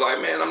Kendo's like,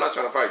 "Man, I'm not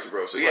trying to fight you,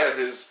 bro." So he has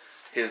his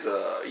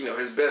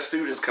his best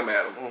students come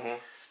at him. Mm-hmm.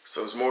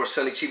 So it's more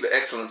Sonny Chiba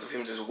excellence of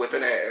him just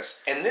whipping ass.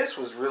 And this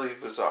was really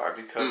bizarre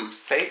because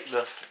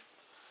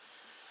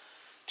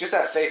just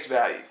at face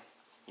value,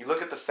 you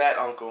look at the fat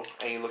uncle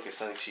and you look at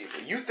Sonny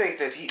Chiba. You think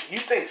that you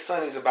think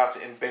Sonny's about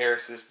to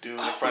embarrass this dude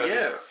in front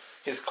of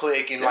his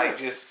clique and like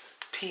just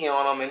pee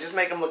on him and just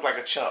make him look like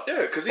a chump.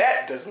 Yeah, because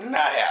that does not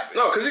happen.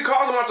 No, because he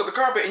calls him out to the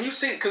carpet and you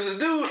see, because the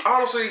dude,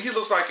 honestly, he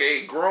looks like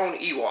a grown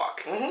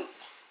Ewok. Mm-hmm.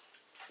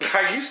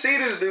 Like you see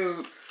this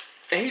dude.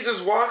 And he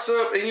just walks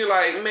up and you're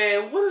like,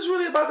 man, what is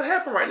really about to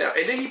happen right now?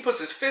 And then he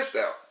puts his fist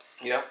out.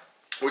 Yeah.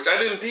 Which I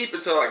didn't peep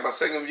until like my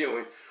second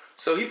viewing.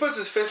 So he puts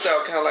his fist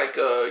out kind of like,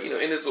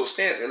 in his little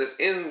stance. And it's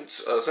in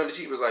Sonny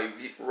Chiba's like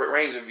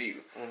range of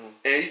view. Mm-hmm.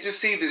 And you just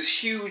see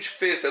this huge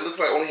fist that looks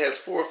like only has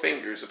 4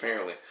 fingers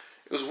apparently.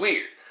 It was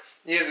weird.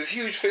 He has this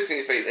huge fist in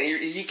his face and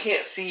he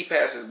can't see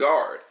past his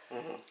guard.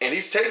 Mm-hmm. And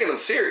he's taking him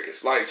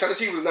serious. Like Sonny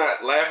Chiba's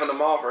not laughing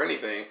him off or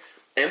anything.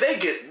 And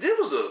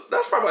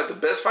that's probably like the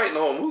best fight in the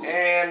whole movie.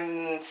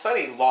 And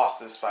Sonny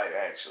lost this fight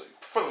actually,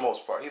 for the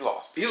most part. He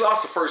lost. He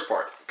lost the first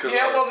part. Because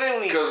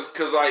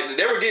like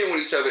they were getting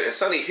with each other, and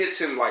Sonny hits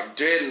him like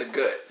dead in the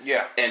gut.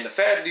 Yeah. And the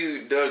fat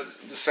dude does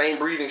the same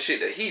breathing shit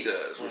that he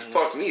does, which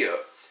fucked me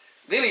up.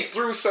 Then he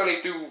threw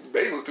Sonny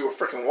basically through a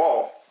freaking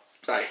wall,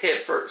 like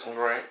head first.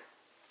 Right.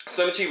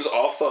 Sonny Chiba was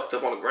all fucked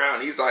up on the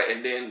ground. He's like,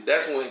 and then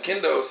that's when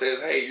Kendo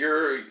says, "Hey,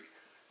 your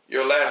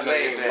last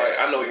name, like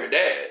I know your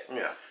dad."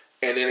 Yeah.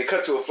 And then it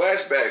cut to a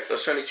flashback of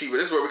Sonny Chiba.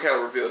 This is where we kind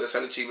of revealed that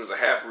Sonny Chiba is a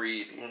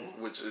half-breed,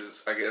 which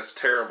is, I guess,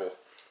 terrible.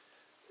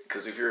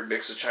 Because if you're a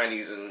mix of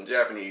Chinese and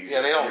Japanese...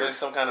 Yeah, there's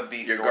some kind of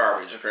beef. You're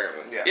garbage,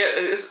 apparently. Yeah,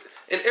 it's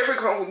in every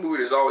kung fu movie,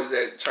 there's always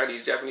that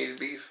Chinese-Japanese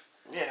beef.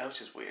 Yeah,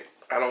 which is weird.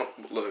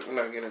 Look, we're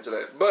not getting into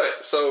that. But,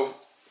 so,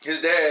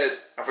 his dad,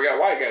 I forgot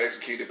why he got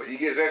executed, but he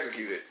gets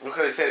executed.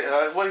 Because he said,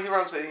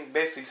 he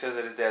basically says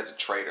that his dad's a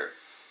traitor.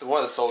 One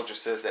of the soldiers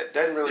says that.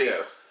 Doesn't really...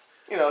 Yeah.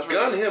 It's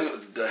gunned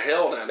him the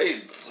hell down.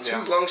 They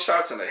 2 lung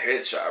shots and a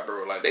headshot,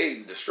 bro. Like they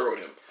destroyed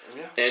him.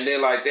 Yeah. And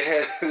then like they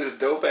had this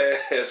dope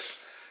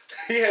ass.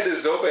 He had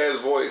this dope ass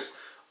voice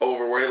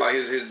over where like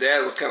his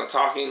dad was kind of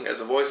talking as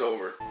a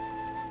voiceover.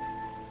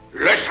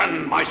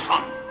 Listen, my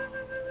son.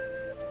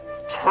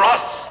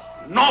 Trust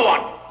no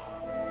one.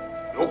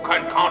 You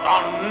can count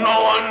on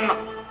no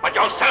one but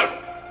yourself.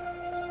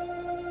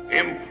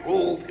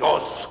 Improve your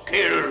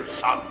skill,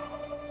 son.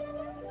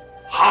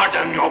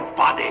 Harden your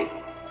body.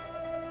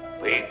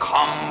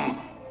 Become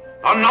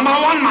the number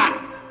 1 man.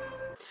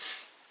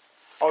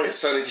 Oh, it's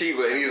Sonny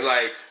Chiba, and he's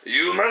like,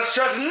 "You must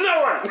trust no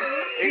one."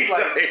 He's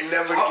like,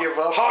 "Never give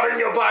up. Harden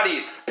your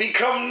body.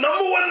 Become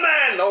number 1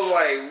 man." I was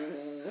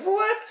like,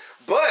 "What?"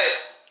 But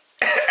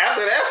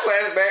after that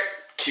flashback,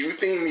 cue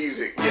theme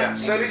music. Yeah.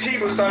 Sonny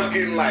Chiba starts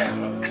getting like.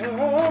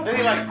 Then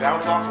he like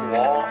bounce off a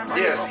wall.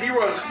 Yes, he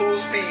runs full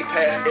speed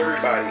past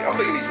everybody. I'm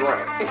thinking he's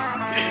running.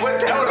 What?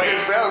 That would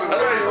have been. I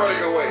thought he was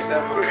running away.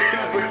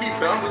 But he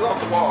bounces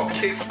off the wall,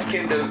 kicks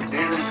Kendo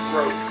dead in the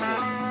throat,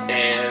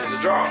 and it's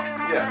a draw.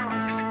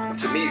 Yeah.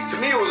 To me,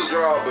 it was a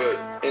draw,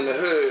 but in the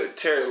hood,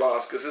 Terry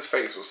lost because his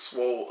face was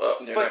swole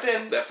up near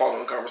that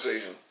following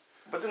conversation.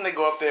 But then they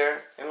go up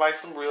there and like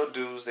some real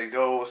dudes, they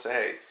go and say,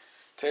 "Hey,"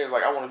 Terry's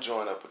like, "I want to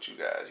join up with you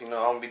guys. I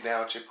want to be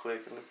down with your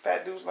clique." And the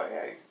fat dude's like,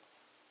 "Hey."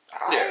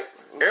 Yeah,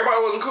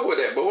 everybody wasn't cool with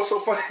that, but what's so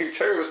funny,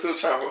 Terry was still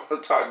trying to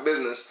talk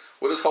business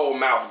with his whole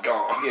mouth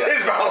gone. Yeah.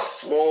 His mouth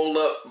swole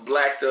up,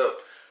 blacked up,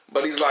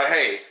 but he's like,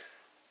 "Hey,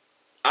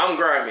 I'm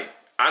grimy.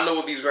 I know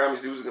what these grimy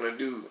dudes are going to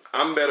do.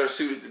 I'm better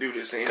suited to do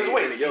this than any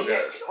of your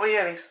guys." Oh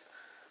yeah,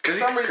 because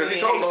he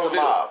hates the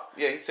mob.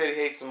 Yeah, he said he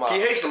hates the mob.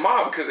 He hates the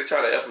mob because they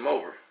try to F him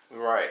over.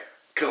 Right.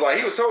 Because like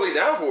he was totally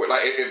down for it.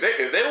 Like if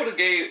they would have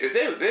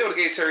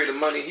gave Terry the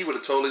money, he would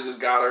have totally just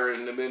got her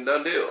and been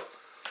done deal.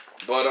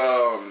 But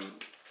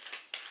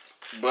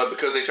But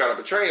because they tried to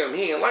betray him,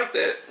 he didn't like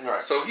that.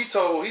 Right. So he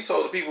told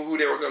the people who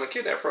they were going to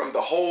kidnap from the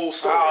whole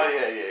story.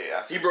 Oh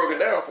yeah. He broke it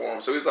down for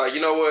him. So he's like,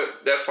 you know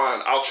what? That's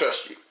fine. I'll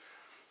trust you.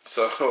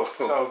 So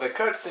the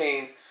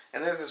cutscene,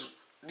 and there's this.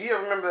 Do you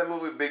ever remember that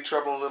movie Big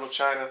Trouble in Little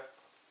China?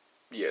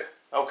 Yeah.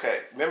 Okay.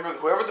 Remember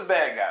whoever the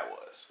bad guy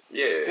was.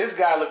 Yeah. This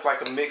guy looked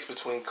like a mix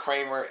between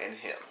Kramer and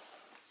him.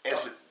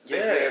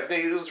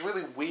 It was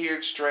really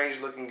weird,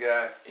 strange looking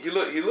guy. He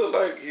looked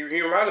like he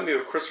reminded me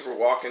of Christopher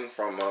Walken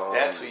from.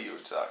 That's who you were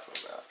talking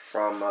about.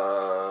 From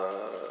God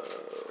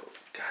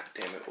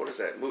damn it, what is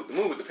that? The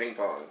movie with the ping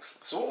pongs.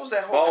 So what was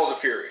that whole? Balls of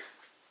Fury.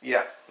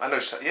 Yeah, I know.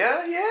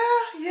 Yeah.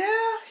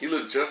 He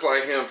looked just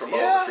like him from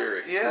Balls of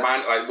Fury. Yeah.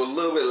 Mine, like with a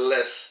little bit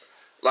less.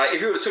 Like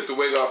if you would have took the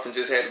wig off and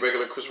just had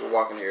regular Christopher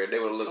Walken hair, they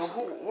would have looked. So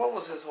what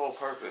was his whole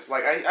purpose?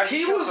 Like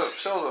he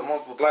shows up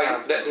multiple like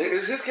times. that.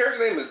 His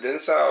character name is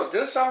Densao.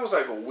 Densao was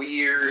like a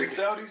weird.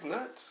 Densao, these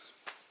nuts.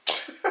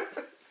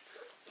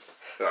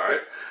 All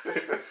right.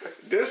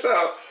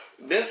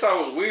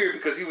 Densao was weird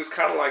because he was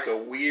kind of like a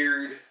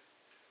weird.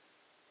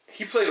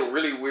 He played a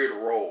really weird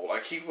role.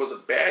 Like he was a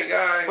bad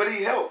guy, But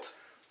he helped.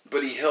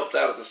 But he helped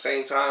out at the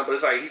same time. But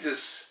it's like he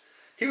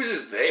was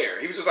just there.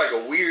 He was just like a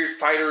weird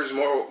fighter's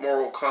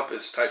moral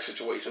compass type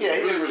situation. Yeah,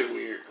 really, really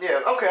weird. Yeah,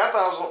 okay. I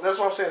thought that's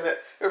what I'm saying. That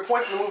there were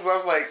points in the movie where I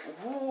was like,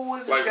 "Who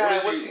is this Like, guy?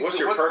 what's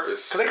your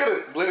purpose?" Because they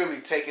could have literally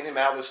taken him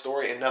out of the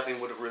story and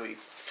nothing would have really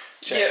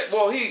changed. Yeah,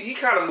 well, he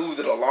kind of moved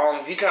it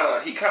along. He kind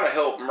of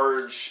helped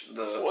merge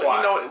the plot.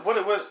 You know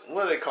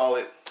what do they call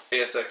it?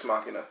 Deus Ex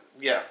Machina.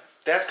 Yeah,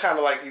 that's kind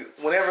of like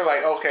whenever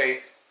like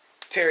okay,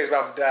 Terry's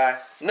about to die.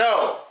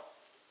 No,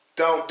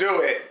 don't do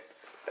it.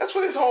 That's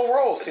what his whole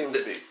role seemed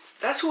to be.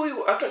 That's who he.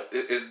 I think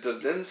does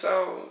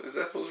Densao, is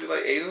that supposed to be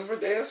like Asian for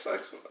Deus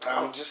Ex?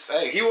 I'm just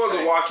saying. He was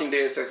a walking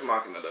Deus Ex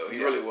Machina though.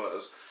 He really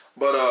was.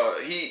 But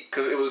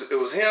because it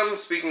was him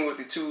speaking with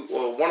the two,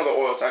 one of the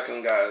oil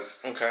tycoon guys.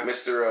 Okay.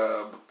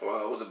 Mr.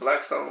 Was it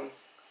Blackstone?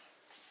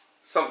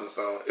 Something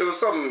Stone. It was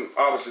something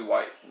obviously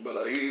white,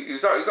 but he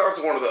was talking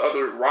to one of the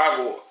other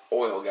rival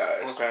oil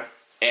guys. Okay.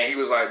 And he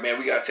was like, "Man,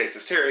 we gotta take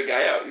this Terry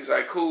guy out." He's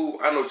like, "Cool,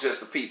 I know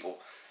just the people."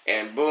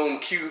 And boom,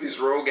 cue this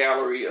rogue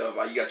gallery of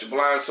like you got your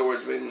blind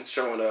swordsman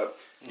showing up,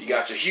 you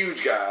got your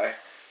huge guy,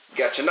 you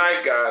got your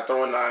knife guy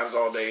throwing knives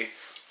all day.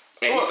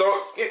 And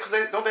because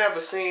don't they have a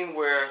scene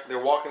where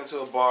they're walking into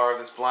a bar,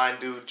 this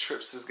blind dude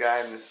trips this guy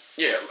in this.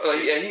 Yeah,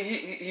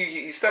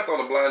 he stepped on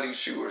a blind dude's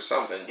shoe or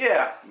something.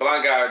 Yeah.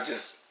 Blind guy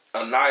just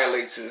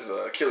annihilates his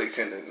Achilles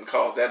tendon and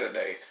calls that a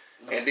day.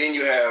 And then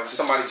you have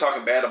somebody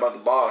talking bad about the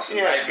boss. And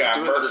Yes, that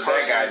guy murders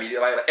that guy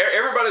immediately. Like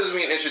everybody was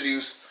being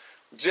introduced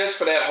just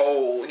for that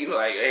whole,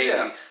 like,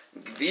 hey,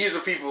 these are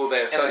people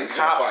that Sonny's and the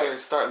gonna cops fight.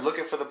 start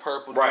looking for the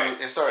purple dude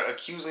and start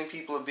accusing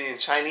people of being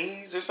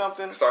Chinese or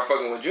something. Start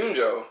fucking with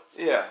Junjo.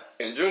 Yeah.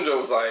 And Junjo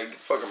was like,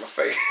 fucking my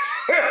face.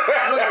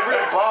 Look at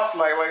real boss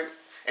like.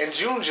 And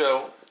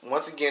Junjo,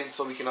 once again,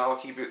 so we can all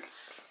keep it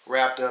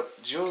wrapped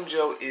up,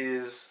 Junjo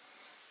is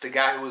the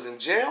guy who was in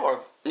jail, or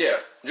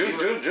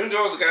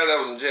Junjo was the guy that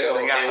was in jail.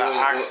 They got the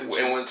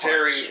oxygen and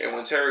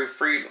when Terry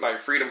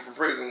freed him from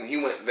prison, he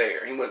went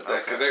there. He went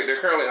there because they're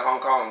currently in Hong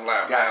Kong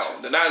now.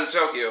 They're not in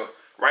Tokyo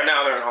right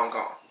now. They're in Hong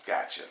Kong.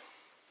 Gotcha.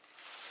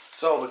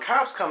 So the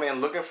cops come in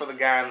looking for the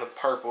guy in the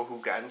purple who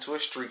got into a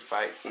street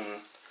fight,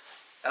 and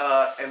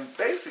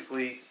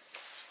basically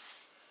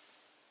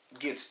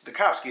the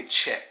cops get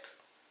checked.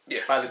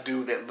 Yeah. By the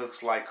dude that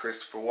looks like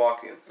Christopher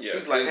Walken. Yeah.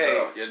 He's like,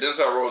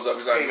 Densao rolls up.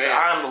 He's like, man,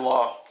 I'm the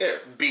law. Yeah.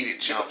 Beat it,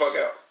 chumps. Get the fuck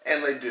out.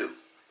 And they do.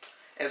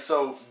 And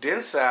so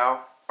Densao,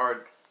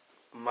 or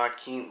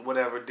Makin,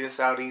 whatever,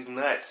 Densao these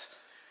nuts,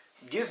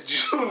 gets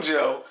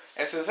Junjo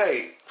and says,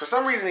 hey, for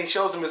some reason he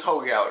shows him his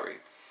whole gallery.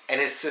 And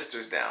his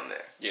sister's down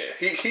there. Yeah.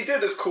 He did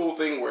this cool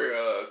thing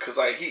where, cause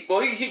like he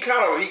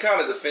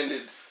kind of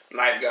defended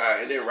Knife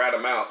Guy and then rat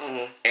him out.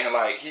 Mm-hmm. And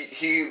like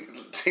he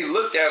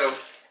looked at him.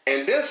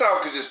 And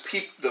Densao could just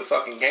peep the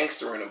fucking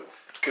gangster in him,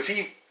 cause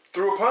he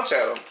threw a punch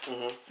at him,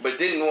 but he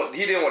didn't want to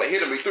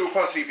hit him. He threw a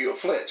punch to see if he'll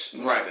flinch.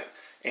 Right.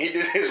 And he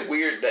did his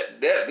weird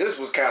this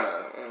was kind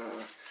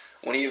of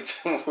when he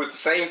with the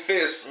same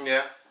fist,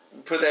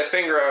 put that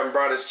finger out and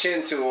brought his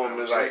chin to him.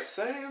 And like,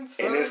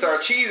 and then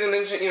start cheesing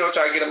and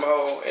try to get him a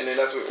hole. And then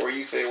that's where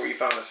you say where you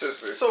found the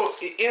sister. So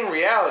in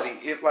reality,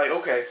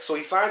 so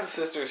he finds the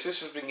sister. His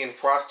sister's been getting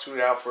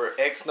prostituted out for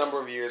X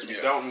number of years.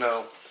 We don't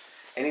know,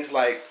 and he's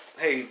like,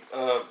 hey,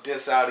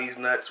 Densao these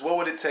nuts, what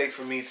would it take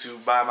for me to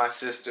buy my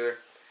sister?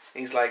 And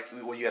he's like,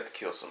 well, you have to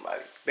kill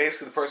somebody.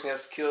 Basically, the person he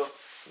has to kill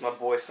is my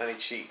boy Sonny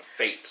Chi.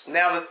 Fate.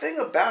 Now, the thing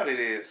about it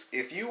is,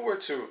 if you were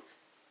to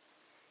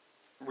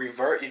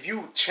if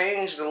you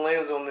change the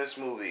lens on this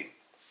movie,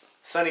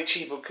 Sonny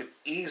Chiba could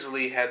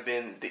easily have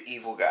been the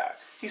evil guy.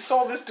 He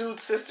sold this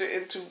dude's sister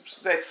into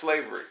sex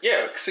slavery.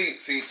 Yeah, see,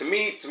 to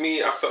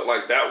me, I felt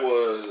like that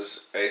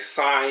was a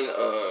sign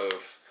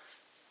of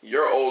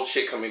your old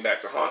shit coming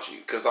back to haunt you,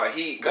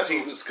 because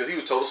he was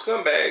total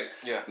scumbag.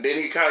 Yeah. And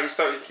then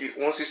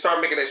once he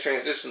started making that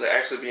transition to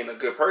actually being a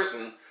good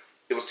person,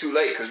 it was too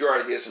late because you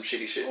already did some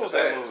shitty shit. What was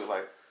that movie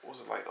like?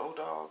 Was it like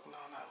O-Dog? No,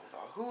 not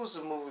O-Dog. Who was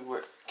the movie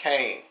with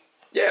Kane?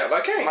 Yeah,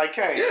 like Kane.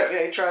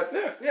 Yeah, he tried.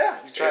 Yeah,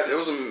 he tried.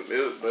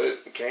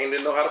 But Kane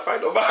didn't know how to fight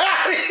nobody.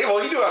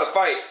 Well, he knew how to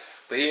fight,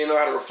 but he didn't know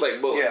how to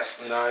reflect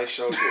bullets. Yeah, no, he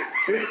showed it.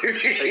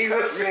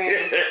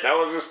 That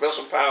was his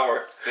special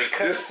power. They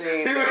cut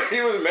scene.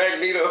 He was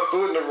Magneto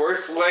in the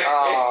worst way.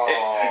 Oh,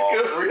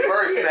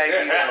 reverse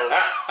Magneto.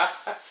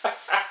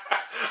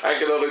 I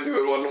can only do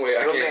it one way.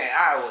 I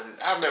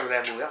remember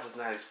that movie. I was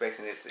not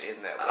expecting it to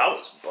end that way. I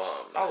was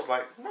bummed. I was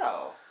like,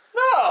 no.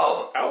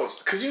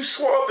 Because you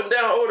swore up and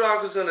down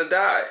O-Dog was gonna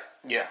die.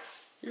 Yeah.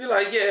 You're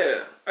like,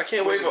 yeah, I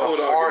can't wait for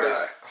O-Dog to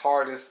die.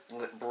 Hardest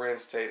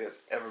Brent Tate has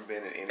ever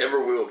been in any. Ever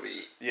will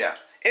be. Yeah.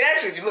 And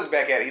actually, if you look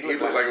back at it, he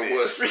looked like a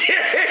wuss.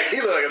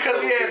 He looked like a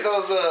because he had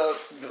those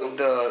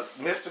the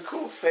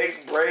mystical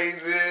fake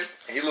braids in.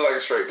 He looked like a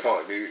straight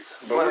punk, dude.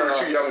 But we were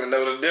too young to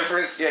know the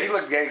difference. Yeah, he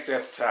looked gangster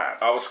at the time.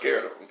 I was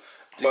scared of him.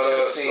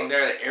 Seen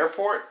there at the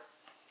airport.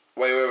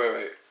 Wait.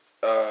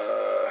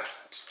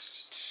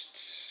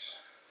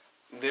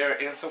 They're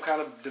in some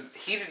kind of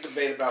heated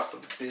debate about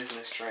some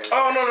business transactions.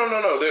 Oh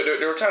no!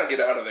 They were trying to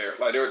get out of there.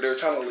 Like they were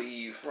trying to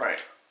leave.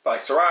 Right. Like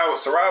Sarai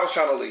was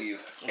trying to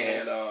leave,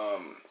 and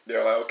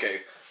they're like,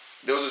 okay,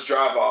 they'll just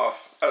drive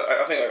off.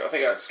 I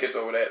think I skipped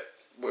over that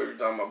what you're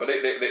talking about, but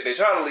they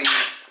trying to leave.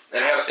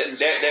 And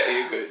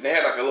you're good. They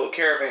had like a little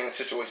caravan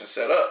situation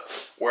set up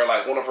where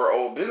like one of her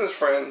old business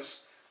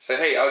friends said,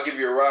 "Hey, I'll give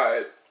you a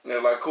ride." And they're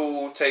like,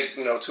 "Cool, take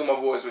 2 of my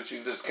boys with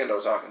you." This is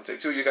Kendo talking.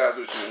 Take 2 of you guys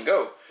with you and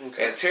go.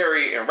 Okay. And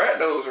Terry and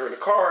Ratnose are in the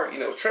car,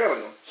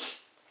 trailing them.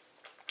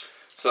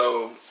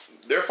 So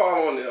they're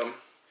following them.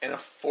 And a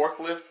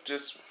forklift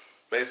just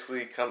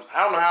basically comes.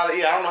 I don't know how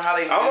they. I don't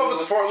know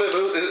if it's a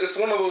forklift. It's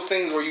one of those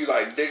things where you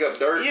like dig up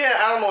dirt. Yeah,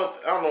 I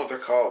don't know what they're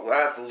called. I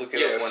have to look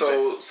it up. Yeah,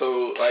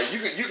 so like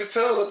you could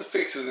tell that the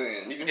fix is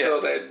in. You can tell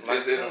that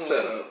there's a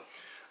setup.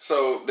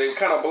 So they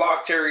kind of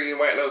block Terry and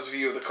Ratnose's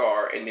view of the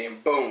car, and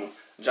then boom,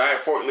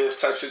 giant forklift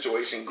type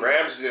situation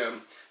grabs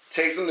them,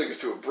 takes them niggas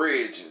to a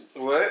bridge.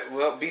 What?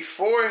 Well,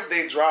 before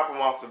they drop them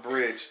off the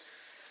bridge,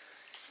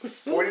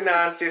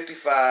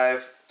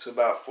 49.55 to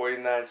about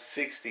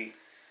 49.60.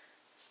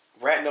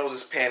 Ratnose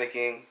is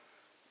panicking.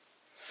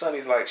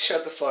 Sonny's like,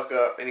 shut the fuck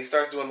up. And he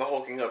starts doing the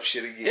hulking up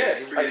shit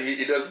again. Yeah,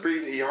 he does the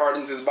breathing. He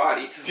hardens his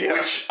body. Yeah.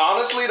 Which,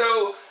 honestly,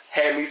 though,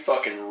 had me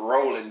fucking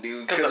rolling,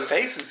 dude. Because the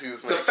faces he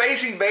was making. The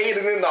face he made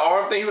and then the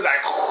arm thing, he was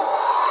like...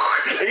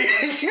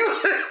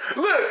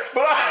 Look,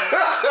 but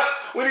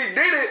when he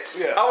did it,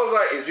 I was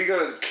like, is he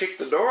going to kick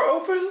the door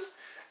open?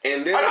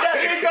 And then I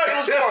thought it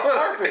was for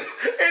purpose.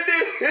 And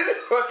then his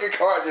fucking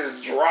car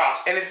just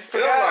drops. And for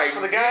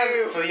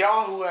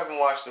y'all who haven't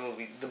watched the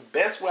movie, the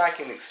best way I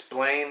can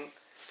explain,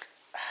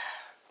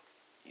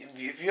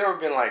 if you ever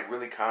been like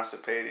really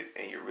constipated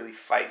and you're really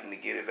fighting to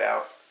get it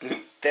out,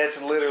 that's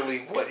literally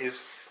what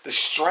the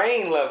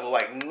strain level,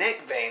 like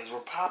neck veins were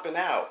popping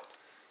out.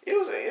 It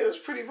was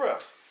pretty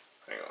rough.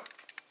 Hang on.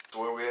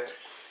 Where we at?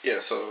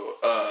 Yeah, so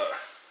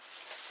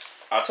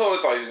I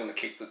totally thought he was gonna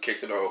kick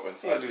the door open.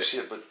 He didn't do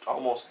shit, but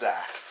almost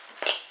die.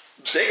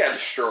 They got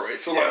destroyed.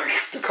 So like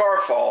the car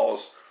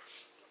falls,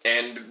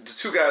 and the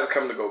 2 guys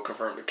come to go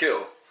confirm the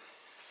kill,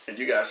 and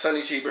you got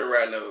Sonny Cheap and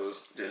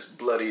Ratnose just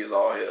bloody as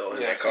all hell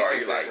in that car.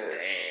 You're like,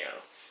 damn,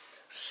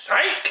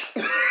 psych.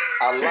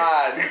 I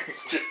lied.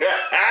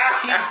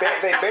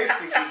 They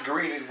basically get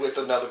greeted with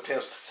another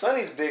pimp.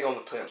 Sonny's big on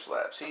the pimp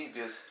slaps. He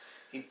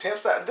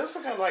pimps out. Does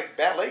some kind of like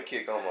ballet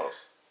kick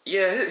almost.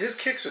 Yeah, his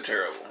kicks are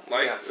terrible.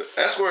 Like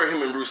that's where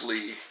him and Bruce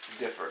Lee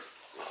differ,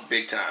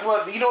 big time.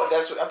 Well, you know what?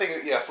 That's what I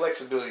think. Yeah,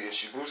 flexibility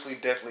issue. Bruce Lee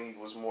definitely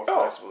was more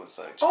flexible than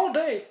Sonny. All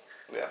day.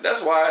 Yeah,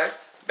 that's why.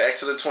 Back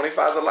to the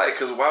 25 to life.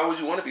 Because why would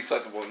you want to be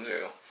flexible in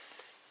jail?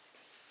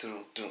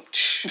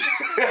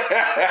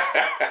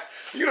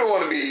 You don't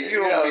want to be. You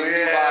don't want to be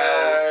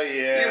nubile.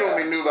 Yeah. You don't want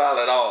to be nubile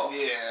at all.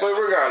 Yeah. But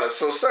regardless,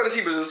 so Sonny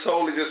Cheap just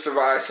totally just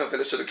survived something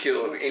that should have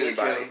killed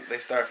anybody. They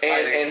start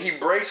fighting, and he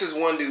braces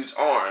one dude's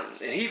arm,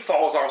 and he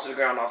falls off to the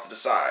ground off to the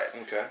side.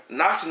 Okay.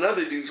 Knocks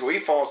another dude where he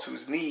falls to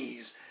his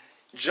knees,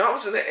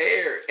 jumps in the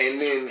air, and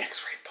then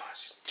X-ray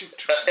punch.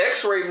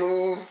 X-ray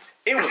move.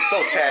 It was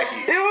so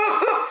tacky. It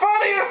was the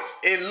funniest.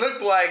 It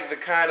looked like the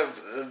kind of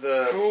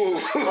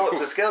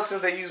the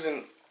skeletons they use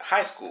in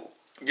high school.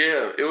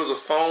 Yeah, it was a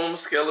foam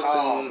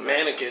skeleton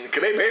mannequin.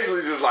 Cause they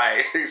basically just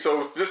like,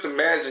 so just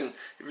imagine,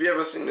 if you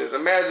ever seen this,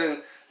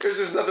 imagine there's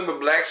just nothing but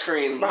black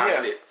screen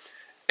behind it.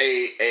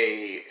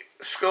 A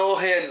skull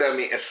head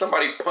dummy and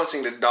somebody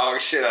punching the dog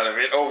shit out of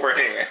it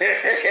overhand.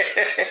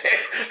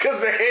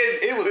 Cause the head,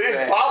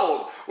 it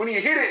bobbled. When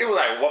you hit it, it was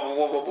like, whoa,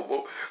 whoa, whoa, whoa,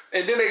 whoa.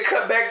 And then they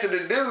cut back to the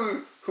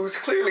dude who's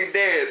clearly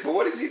dead. But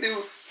what does he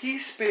do? He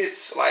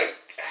spits like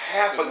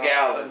half a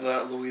gallon of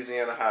the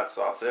Louisiana hot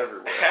sauce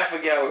everywhere. Half a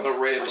gallon of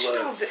red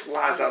blood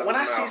flies out of his mouth. When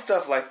I see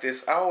stuff like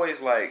this, I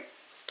always like,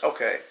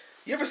 okay,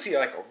 you ever see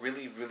like a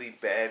really, really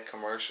bad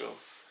commercial?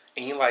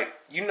 And you like,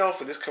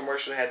 for this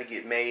commercial had to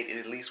get made, it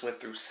at least went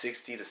through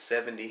 60 to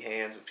 70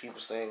 hands of people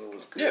saying it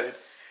was good. Yeah.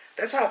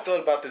 That's how I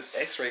felt about this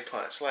X-ray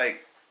punch.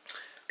 Like,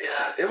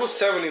 Yeah, it was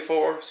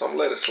 74, so I'm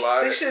gonna let it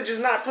slide. They should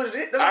just not put it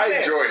in. That's what I'm I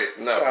saying. enjoyed it.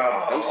 No,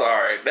 I'm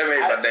sorry. That made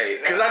my day.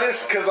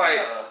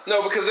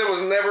 Because there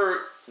was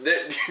never.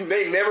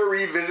 They never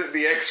revisit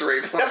the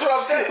X-ray plan. That's what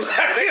I'm saying.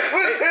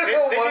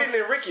 They didn't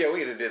in Riccio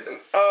either, did they?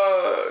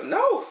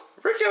 No.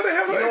 Riccio didn't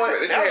have no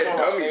X-ray.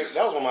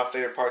 That was one of my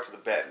favorite parts of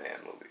the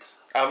Batman movies.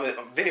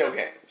 Video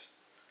games.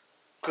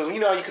 Because you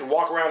know you can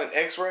walk around in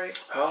X-ray.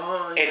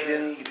 Oh, yeah. And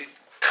then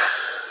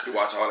you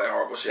watch all that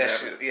horrible shit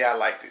happen. Yeah, I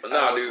liked it.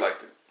 Nah, dude.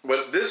 Liked it.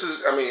 But this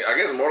is, I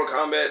guess Mortal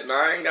Kombat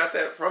 9 got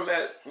that from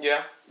that.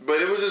 Yeah.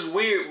 But it was just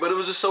weird. But it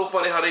was just so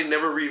funny how they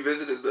never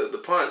revisited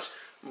the punch.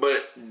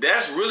 But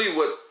that's really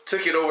what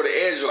took it over the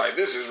edge. You're like,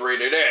 this is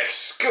rated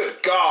X.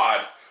 Good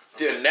God.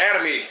 The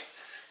anatomy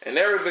and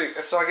everything.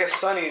 And so I guess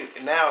Sonny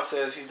now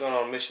says he's going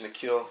on a mission to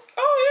kill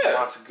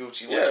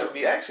Montagucci, which would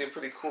be actually a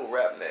pretty cool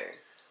rap name.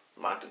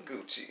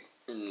 Montagucci.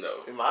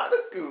 No.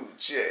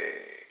 Montagucci.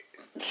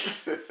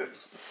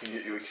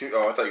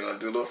 Oh, I thought you were going to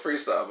do a little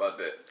freestyle about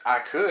that. I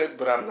could,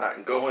 but I'm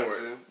not going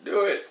to.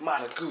 Do it.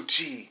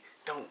 Montagucci.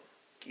 Don't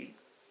eat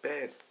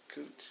bad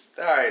cooch.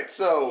 Alright,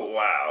 so.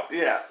 Wow.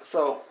 Yeah,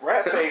 so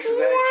Ratface is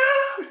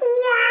actually.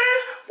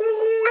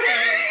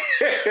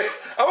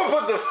 I'm gonna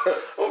put the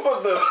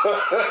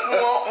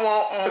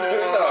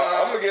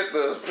I'm gonna get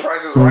the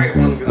Price is Right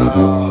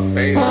one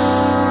favorite.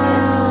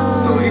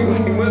 So he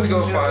went to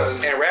go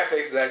find, and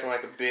Ratface is acting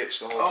like a bitch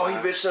the whole time. Oh, he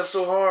bitched up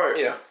so hard.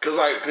 Yeah, cause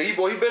he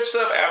bitched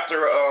up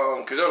after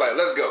cause they're like,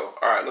 let's go.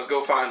 All right, let's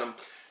go find him.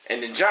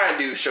 And then Giant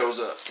Dude shows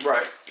up.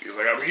 Right. He's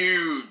like, I'm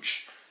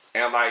huge.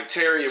 And like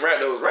Terry and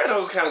Rat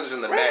Nose kind of just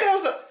in the back.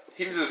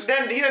 He was just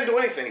he didn't do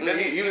anything.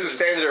 He was just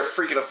standing there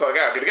freaking the fuck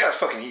out because the guy's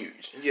fucking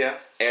huge. Yeah.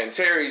 And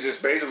Terry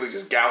just basically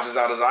just gouges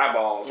out his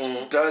eyeballs.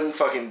 Mm-hmm. Done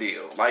fucking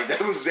deal. Like that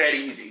was that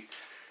easy.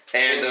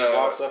 And he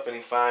walks up and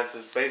he finds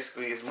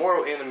his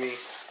mortal enemy,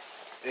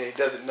 and he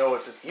doesn't know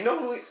it's his. You know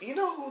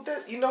who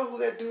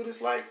that dude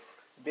is like?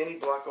 Benny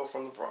Blanco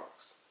from the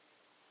Bronx.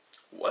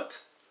 What?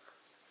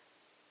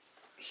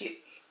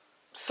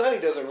 Sonny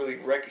doesn't really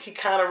he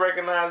kind of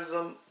recognizes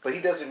him, but he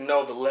doesn't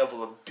know the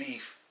level of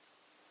beef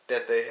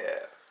that they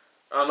have.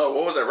 I don't know.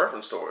 What was that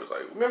reference towards?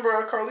 Like, remember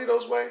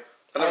Carlito's Way?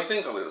 I've never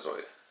seen Carlito's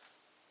Way.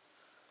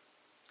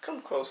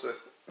 Come closer.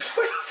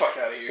 Fuck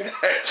out of here.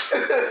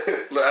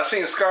 Look, I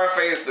seen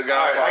Scarface, the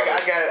guy. Right, I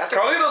got it.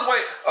 Carlito's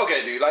Way.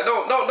 Okay, dude. Like,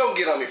 don't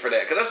get on me for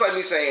that, because that's like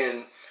me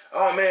saying,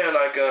 oh man,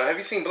 like, have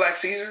you seen Black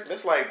Caesar?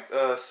 That's like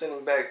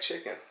sending back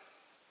chicken.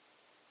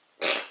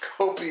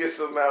 Copious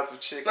amounts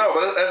of chicken. No,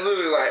 but that's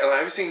literally like,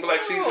 have you seen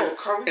Black Caesar?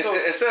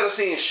 Carlito's... Instead of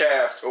seeing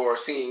Shaft or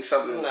seeing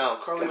something. No,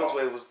 Carlito's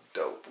Way was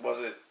dope. Was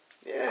it?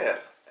 Yeah,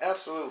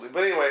 absolutely.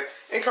 But anyway,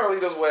 in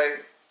Carlito's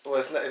Way, well,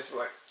 it's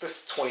like,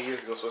 this is 20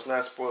 years ago, so it's not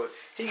a spoiler.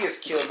 He gets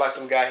killed by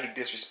some guy he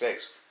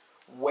disrespects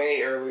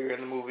way earlier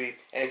in the movie.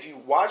 And if you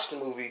watch the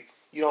movie,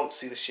 you don't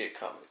see the shit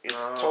coming. It's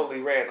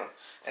totally random.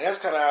 And that's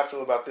kind of how I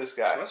feel about this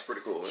guy. That's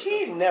pretty cool.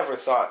 He never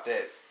thought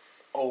that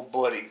old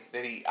buddy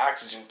that he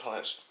oxygen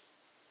punched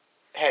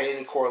had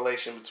any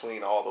correlation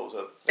between all those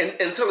other things.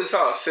 Until he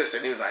saw his sister,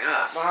 and he was like,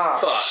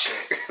 fuck.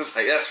 Shit. It's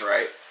like, that's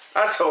right.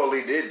 I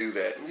totally did do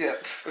that. Yeah.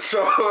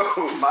 So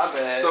my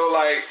bad. So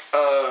like,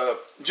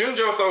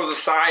 Junjo throws a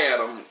sigh at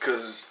him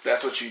because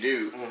that's what you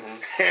do. Mm-hmm.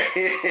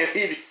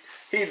 And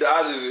he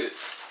dodges it,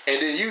 and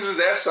then uses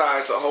that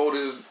sigh to hold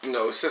his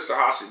sister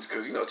hostage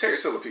because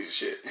Terry's still a piece of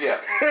shit. Yeah.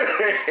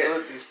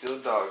 he's still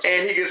a dog.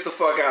 And he gets the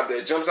fuck out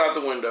there, jumps out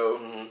the window,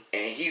 and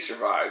he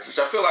survives, which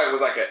I feel like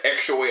was like an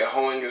extra way of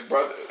hoeing his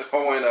brother,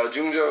 hoeing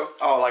Junjo.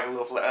 Oh, like a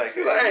little flag.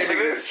 He's like, hey,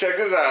 nigga, check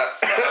this out.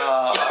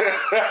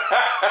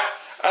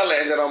 I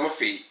landed on my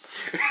feet.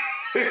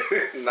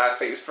 Not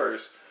face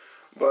first.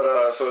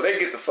 But, so they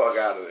get the fuck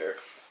out of there.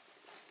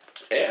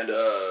 And,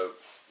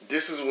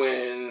 this is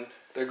when...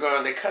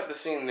 They cut the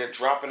scene and they're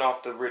dropping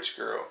off the rich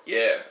girl.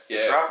 Yeah.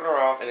 They're dropping her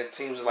off and it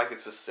seems like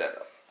it's a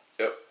setup.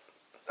 Yep.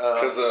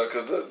 Because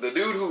the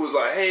dude who was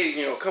like,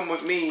 hey, come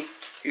with me.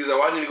 He's like,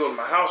 well, I need to go to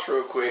my house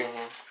real quick.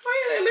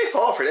 Oh, yeah, and they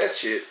fall for that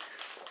shit.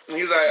 And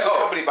he's like,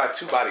 accompanied by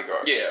 2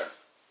 bodyguards. Yeah.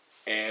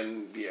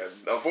 And yeah,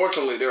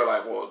 unfortunately, they're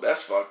like, "Well,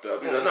 that's fucked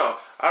up." He's like, "No,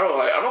 I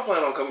don't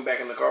plan on coming back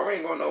in the car. We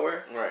ain't going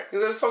nowhere." Right. He's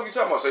like, "The fuck you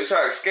talking about?" So they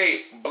try to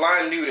escape.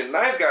 Blind dude and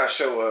knife guy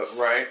show up.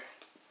 Right.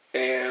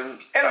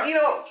 And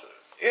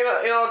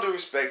in all due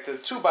respect, the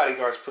 2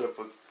 bodyguards put up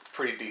a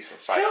pretty decent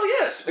fight. Hell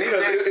yes,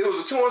 because it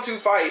was a 2-on-2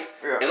 fight,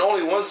 and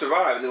only one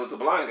survived, and it was the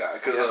blind guy.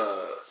 Because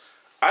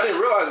I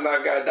didn't realize the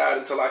knife guy died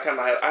until I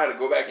had to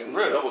go back and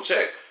double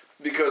check.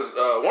 Because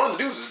one of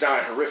the dudes was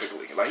dying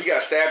horrifically. Like, he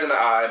got stabbed in the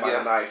eye by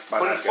a knife.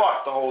 But he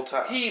fought the whole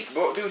time. He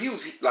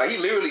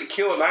literally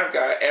killed Knife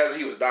Guy as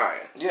he was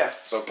dying. Yeah.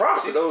 So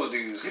props to those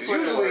dudes. Because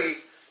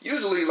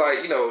usually,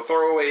 like,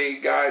 throwaway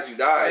guys who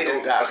die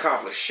don't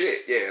accomplish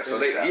shit. Yeah. So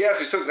he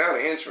actually took down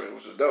the henchman,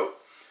 which was dope.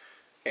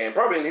 And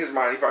probably in his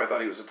mind, he probably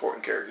thought he was an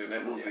important character in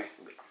that movie.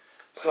 Yeah.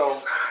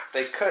 So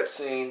they cut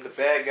scene. The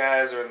bad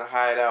guys are in the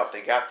hideout.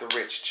 They got the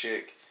rich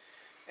chick.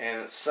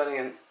 And Sonny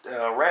and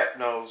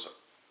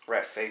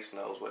Rat Face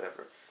knows,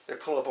 whatever. They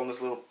pull up on this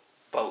little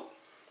boat.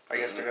 I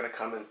guess they're going to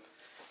come and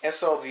And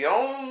so the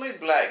only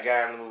black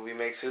guy in the movie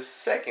makes his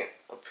second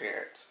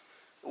appearance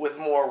with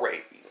more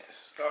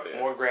rapiness. Oh, yeah.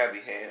 More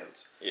grabby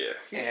hands. Yeah.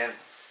 And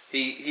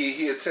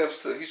he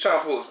attempts to, he's trying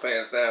to pull his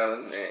pants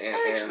down and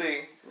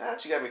actually, now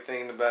that you got me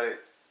thinking about it,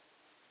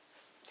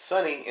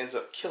 Sonny ends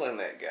up killing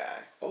that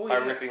guy by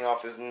ripping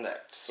off his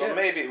nuts. So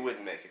maybe it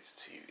wouldn't make it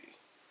to TV.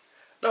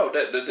 No,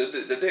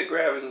 the dick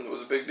grabbing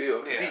was a big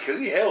deal because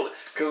he held it.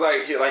 Because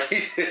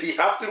he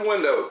hopped in the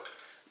window.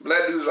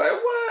 Black dude's like,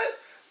 what?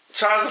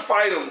 Tries to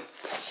fight him.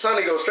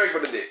 Sonny goes straight for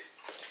the dick.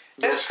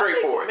 Goes straight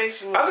for it.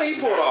 I think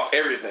he pulled off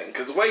everything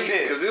because the way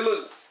because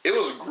it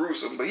was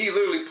gruesome. But he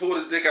literally pulled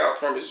his dick out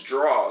from his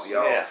drawers,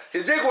 y'all. Yeah.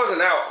 His dick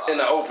wasn't out in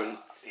the open.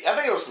 I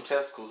think there was some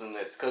testicles in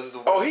there because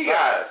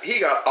he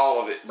got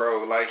all of it,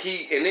 bro. Like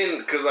and then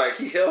because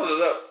he held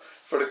it up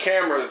for the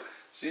camera.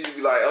 So you'd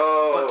be like,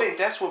 oh. But I think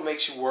that's what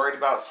makes you worried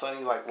about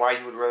Sonny, like why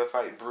you would rather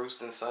fight Bruce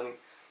than Sonny.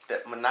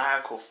 That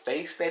maniacal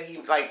face that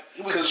he, like,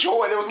 it was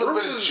joy. There was a little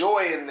bit of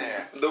joy in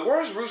there. The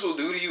worst Bruce will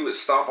do to you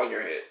is stomp on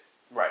your head.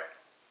 Right.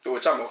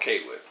 Which I'm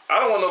okay with. I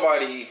don't want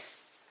nobody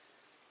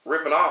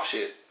ripping off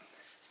shit.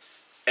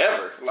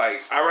 Ever.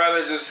 Like, I'd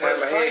rather just have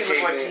my head caved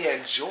in. Like he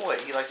had joy.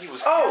 He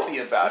was happy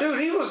about it.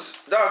 Dude, he was,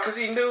 because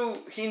he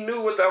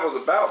knew what that was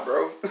about,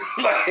 bro.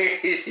 Like,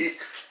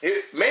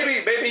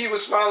 maybe he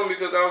was smiling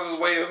because that was his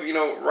way of,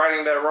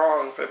 righting that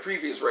wrong for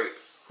previous rape.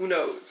 Who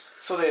knows?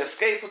 So they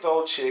escape with the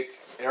old chick.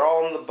 They're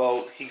all on the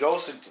boat. He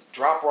goes to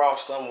drop her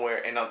off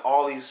somewhere, and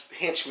all these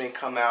henchmen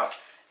come out,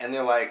 and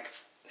they're like,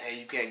 hey,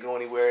 you can't go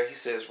anywhere. He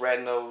says,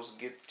 Rat Nose,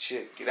 get the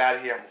chick, get out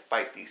of here. I'm going to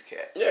fight these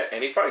cats. Yeah,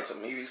 and he fights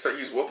them. He's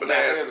whooping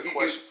ass. Here's a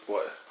question.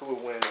 What? Who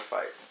would win in the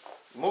fight?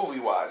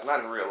 Movie-wise,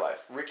 not in real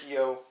life.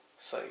 Riccio,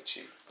 Sonny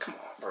Chief. Come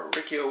on, bro.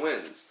 Riccio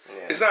wins.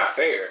 Yeah. It's not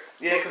fair.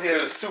 Yeah, because he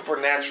has a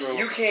supernatural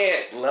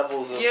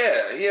levels of...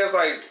 Yeah, he has,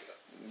 like,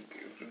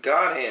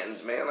 God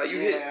hands, man. Like,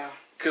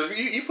 because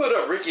you put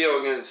up Riccio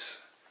against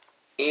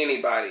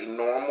anybody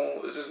normal,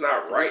 it's just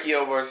not right.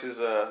 Riccio versus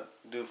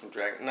dude from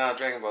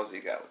Dragon Ball Z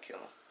guy would kill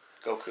him.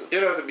 Goku.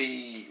 It'd have to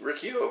be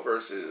Riccio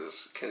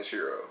versus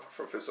Kenshiro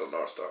from Fist of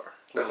North Star.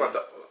 That's like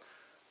the.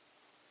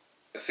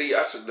 See,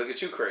 I should look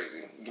at you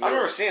crazy. I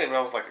remember seeing it when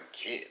I was like a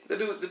kid. The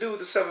dude with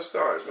the 7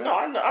 stars, man. No,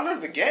 I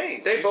remember the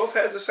game. They both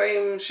had the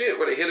same shit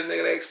where they hit a nigga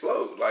and they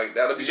explode. Like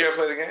that'll. Did you ever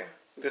play the game?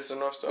 Fist of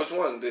North Star. Which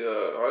one? The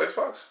on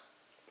Xbox?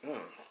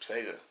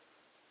 Sega.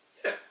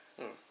 Yeah.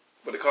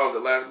 What they call it, the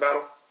last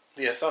battle?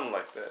 Yeah, something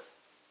like that.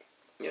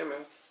 Yeah,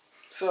 man.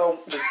 So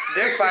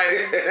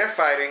they're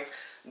fighting.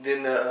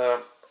 Then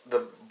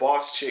the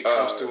boss chick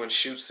comes through and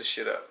shoots the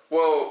shit up.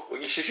 Well,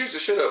 she shoots the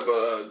shit up,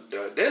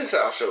 but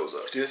Densao shows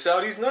up.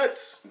 Densao these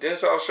nuts.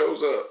 Densao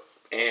shows up,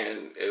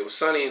 and it was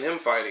Sonny and him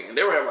fighting, and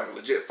they were having like a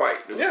legit fight.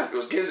 It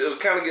was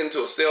kind of getting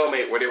to a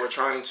stalemate where they were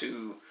trying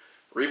to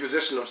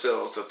reposition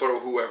themselves to throw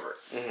whoever.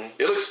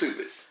 Mm-hmm. It looked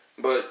stupid,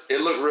 but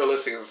it looked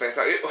realistic at the same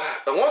time.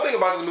 The one thing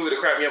about this movie that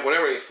cracked me up,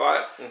 whenever they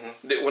fought,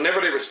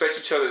 whenever they respect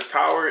each other's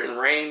power and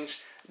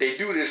range, they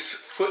do this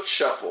foot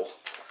shuffle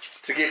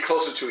to get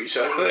closer to each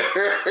other,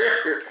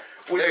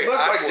 which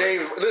looks like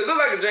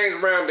a James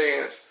Brown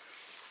dance.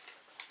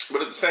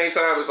 But at the same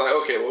time, it's like,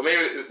 okay, well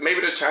maybe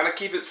they're trying to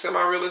keep it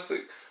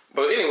semi-realistic.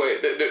 But anyway,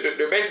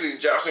 they're basically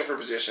jousting for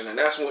position, and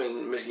that's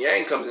when Miss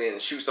Yang comes in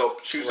and shoots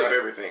up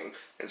everything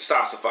and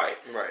stops the fight.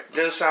 Right.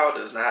 Densao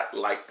does not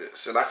like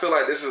this, and I feel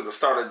like this is the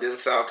start of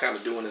Densao kind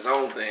of doing his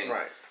own thing.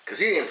 Right. Because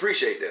he didn't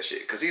appreciate that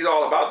shit. Because he's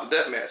all about the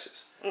death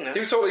matches.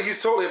 Mm-hmm.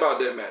 He's totally about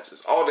death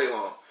matches all day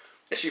long,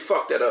 and she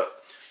fucked that up.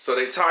 So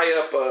they tie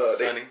up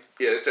Sonny.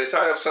 They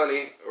tie up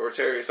Sonny or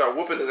Terry, start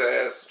whooping his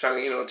ass,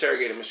 trying to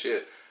interrogate him and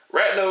shit.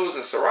 Rat Nose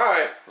and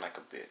Sarai like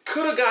a bitch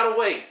could have got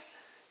away.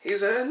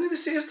 He's like, I need to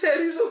see if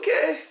Teddy's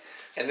okay.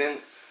 And then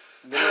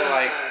they're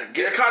like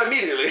gets caught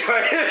immediately.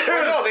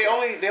 No,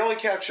 they only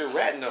capture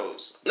Rat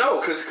Nose. No,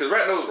 because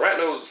Rat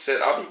Nose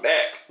said, I'll be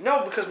back.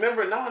 No, because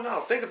remember,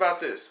 no, think about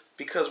this.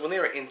 Because when they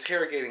were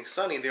interrogating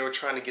Sonny, they were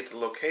trying to get the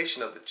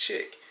location of the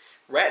chick.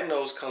 Rat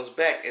Nose comes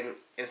back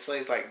and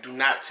Sonny's like, do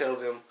not tell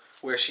them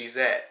where she's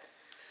at.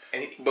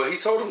 But he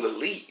told him to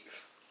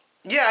leave.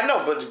 Yeah, I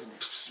know, but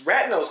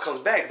Rat Nose comes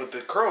back, but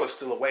the girl is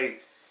still away.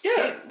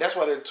 Yeah. That's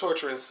why they're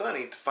torturing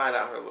Sonny to find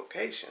out her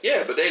location.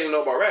 Yeah, but they didn't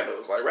know about Rat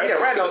Nose. Like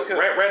Rat Nose could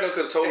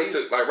have totally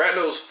took. Like Rat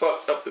Nose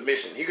fucked up the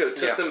mission. He could have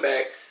took them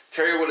back.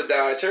 Terry would have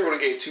died. Terry would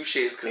have gave 2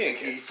 shits because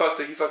he fucked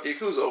the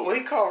Yakuza over. Well,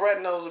 he called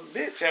Rat Nose a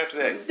bitch after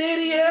that. Did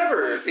he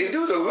ever? He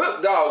do the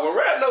lip dog when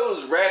Rat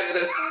Nose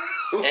ratted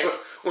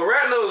when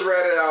Rat Nose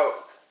ratted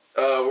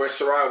out where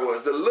Sarai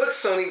was. The look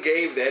Sonny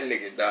gave that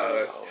nigga,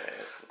 dog.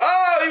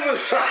 Oh, he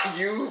was like,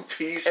 you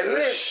piece of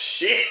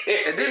shit.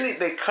 And then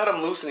they cut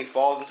him loose and he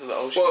falls into the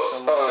ocean.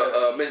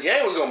 Well, Miss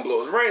Yang was gonna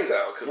blow his brains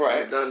out because it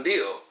was a done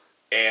deal.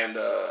 And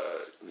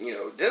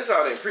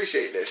Densao didn't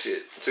appreciate that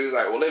shit. So he's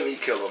like, well, let me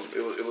kill him.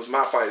 It was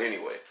my fight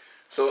anyway.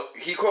 So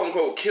he quote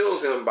unquote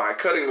kills him by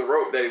cutting the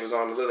rope that he was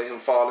on and letting him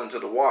fall into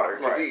the water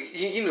because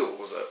he knew what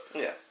was up.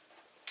 Yeah.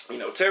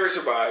 Terry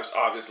survives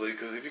obviously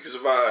because if you can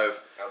survive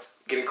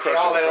getting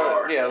crushed in the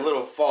car, a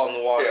little fall in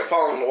the water. Yeah,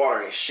 falling in the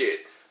water ain't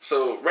shit.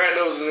 So Rat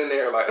Nose is in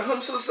there like,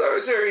 I'm so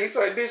sorry, Terry. He's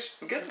like, bitch,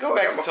 Go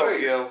back to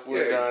Tokyo.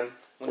 We're done.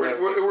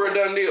 We're a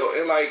done deal.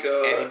 And like,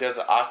 and he does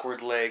an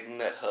awkward leg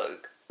nut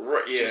hug.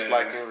 Right, yeah. Just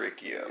like in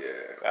Riccio.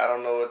 Yeah. I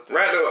don't know what the...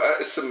 Rat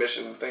Nose,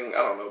 submission thing,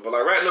 I don't know. But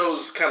like Rat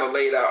Nose kind of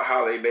laid out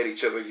how they met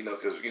each other, you know,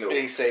 because, you know.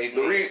 He saved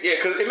me.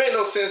 Because it made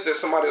no sense that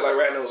somebody like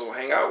Rat Nose will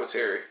hang out with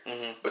Terry.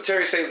 Mm-hmm. But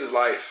Terry saved his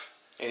life.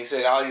 And he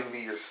said, I'll even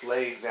be your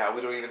slave now.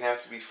 We don't even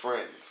have to be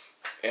friends.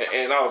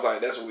 And I was like,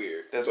 that's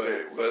weird. That's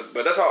weird. But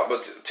that's all.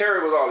 But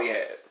Terry was all he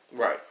had.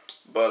 Right.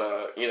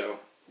 But, you know,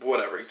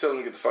 whatever. He told him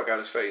to get the fuck out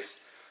of his face.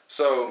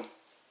 So...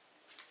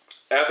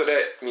 After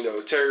that, you know,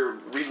 Terry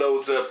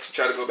reloads up to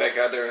try to go back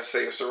out there and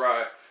save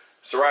Sarai.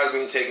 Sarai's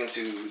being taken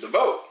to the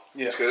boat.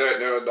 Yeah. Because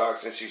they're on the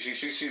docks and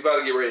she's about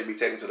to get ready to be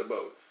taken to the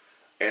boat.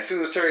 And as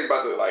soon as Terry's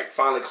about to, like,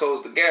 finally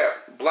close the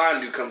gap,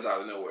 Blind Dude comes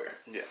out of nowhere.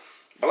 Yeah.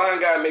 Blind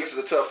guy makes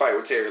it a tough fight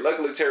with Terry.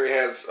 Luckily, Terry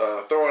has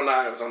throwing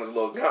knives on his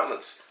little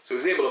gauntlets. So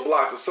he's able to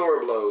block the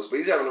sword blows, but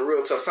he's having a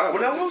real tough time.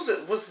 Well, now, what was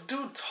it? Was the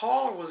dude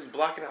tall or was he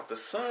blocking out the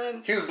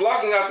sun? He was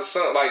blocking out the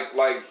sun,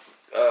 like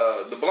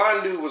the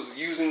blind dude was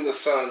using the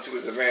sun to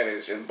his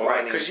advantage and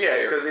blinding. Because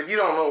if you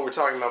don't know what we're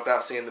talking about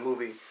without seeing the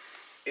movie,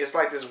 it's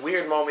like this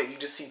weird moment. You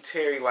just see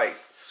Terry like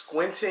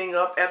squinting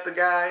up at the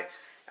guy.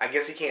 I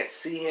guess he can't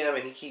see him,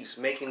 and he keeps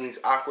making these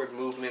awkward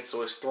movements,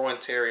 so it's throwing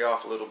Terry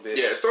off a little bit.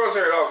 Yeah, it's throwing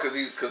Terry off because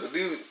the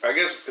dude. I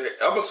guess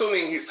I'm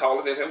assuming he's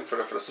taller than him for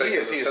the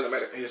sake of the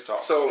cinematic. He is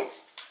tall. So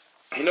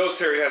he knows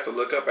Terry has to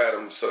look up at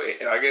him. So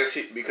and I guess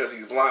because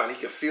he's blind,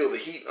 he can feel the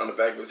heat on the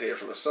back of his head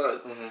from the sun.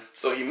 Mm-hmm.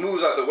 So he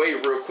moves out the way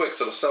real quick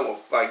so the sun will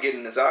like get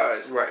in his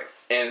eyes. Right.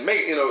 And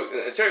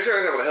Terry's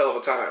having a hell of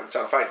a time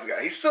trying to fight this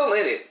guy. He's still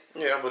in it.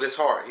 Yeah, but it's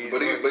hard. He's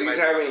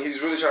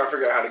really trying to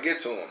figure out how to get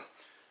to him.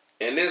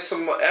 And then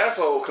some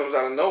asshole comes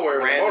out of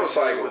nowhere with a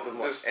motorcycle.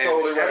 Just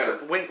totally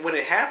random. When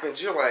it happens,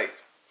 you're like,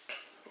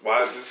 why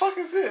what the fuck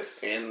is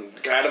this? And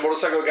the guy on the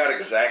motorcycle got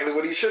exactly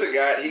what he should have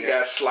got. He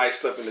got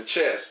sliced up in the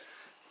chest.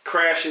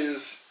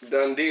 Crashes,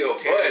 done deal.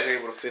 Terry's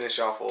able to finish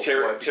off old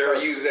boy.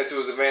 Terry uses that to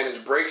his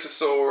advantage, breaks his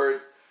sword,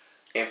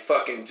 and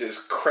fucking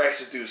just cracks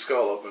this dude's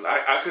skull open.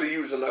 I could have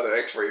used another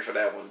X-ray for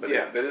that one, but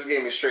this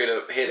gave me straight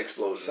up head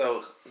explosion.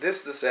 So this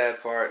is the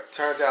sad part.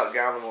 Turns out the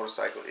guy on the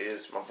motorcycle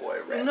is my boy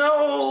Rat.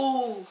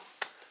 No.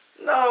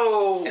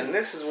 And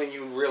this is when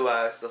you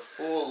realize the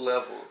full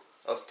level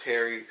of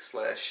Terry /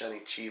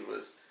 Shunny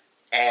Chiba's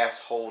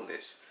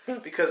assholeness.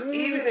 Because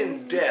even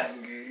in death,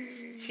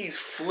 he's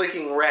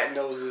flicking Rat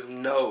Nose's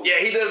nose. Yeah,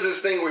 he does this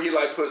thing where he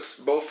like puts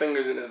both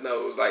fingers in his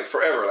nose, like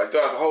forever, like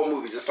throughout the whole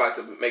movie, just like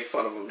to make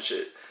fun of him and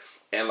shit.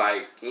 And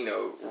like, you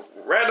know,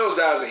 Rat Nose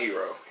dies as a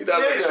hero. He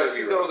dies like a hero.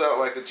 He goes out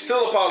like a G.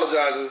 Still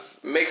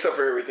apologizes, makes up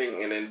for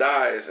everything, and then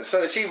dies. And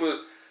Sonny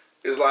Chiba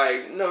is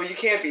like, no, you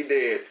can't be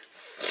dead.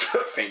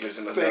 Fingers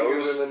in the nose.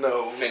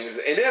 Fingers.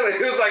 And then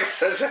it was like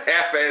such a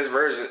half-ass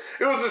version.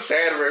 It was a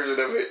sad version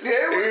of it.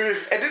 Yeah, it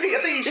was. And then I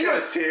think he shed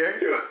a tear.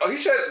 He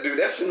shed, dude,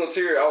 that single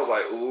tear, I was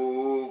like,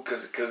 ooh,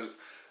 because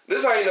this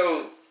is how you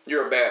know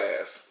you're a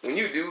badass. When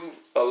you do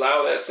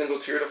allow that single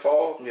tear to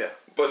fall,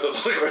 but the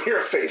look on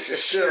your face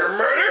is sheer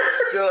murder.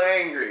 Still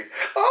angry.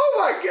 Oh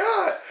my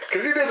God.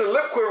 Because he did the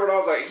lip quiver and I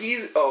was like,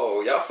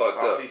 y'all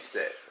fucked up. He's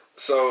dead.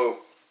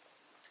 So,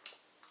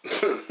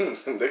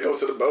 they go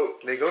to the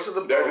boat.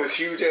 There's this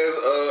huge ass,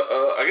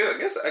 I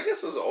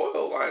guess it was an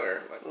oil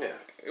liner. Like,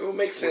 it would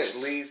make sense.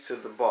 Which leads to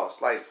the boss.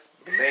 Like,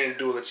 the main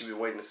duel that you've been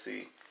waiting to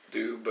see.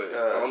 Dude, but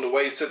on the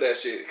way to that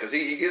shit, because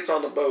he gets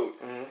on the boat,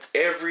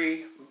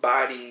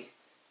 everybody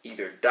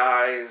either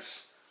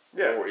dies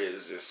or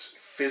is just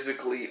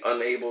physically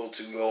unable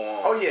to go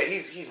on. Oh yeah,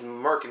 he's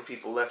murking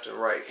people left and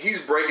right. He's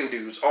breaking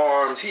dudes'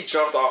 arms. He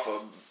jumped off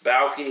a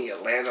balcony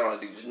and landed on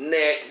a dude's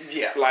neck.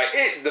 Yeah, like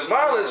the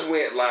violence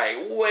went like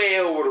way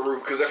over the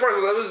roof. Because at first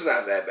it was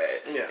not that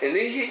bad. Yeah, and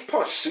then he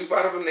punched soup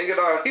out of a nigga.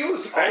 Dog. He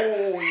was like,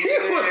 that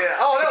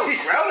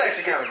was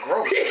actually kind of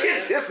gross.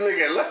 This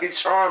nigga Lucky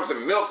Charms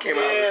and milk came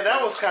out. Yeah,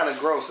 that was kind of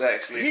gross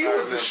actually. He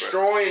was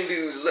destroying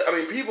dudes. I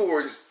mean, people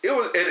were.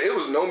 It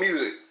was no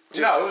music. It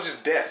was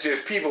just death.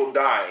 Just people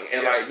dying.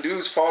 And like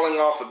dudes falling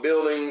off a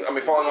building. I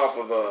mean, falling off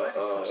of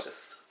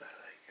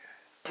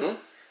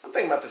I'm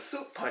thinking about the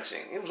soup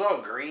punching. It was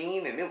all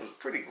green and it was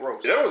pretty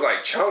gross. There was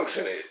like chunks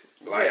in it.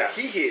 Like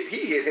he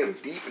hit him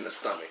deep in the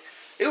stomach.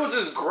 It was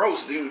just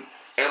gross, dude.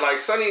 And like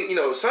Sonny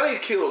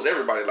kills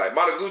everybody. Like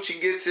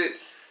Mataguchi gets it.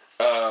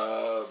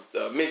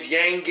 Miss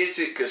Yang gets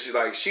it because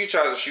she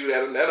tries to shoot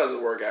at him. That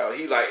doesn't work out.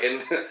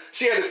 And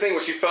she had this thing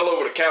where she fell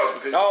over the couch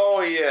because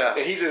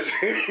and he just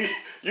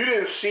you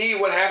didn't see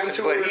what happened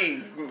to her.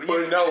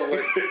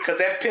 Because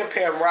that pimp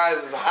ham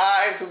rises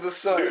high into the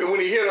sun. When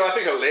he hit her, I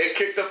think her leg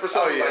kicked up or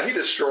something. Like he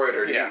destroyed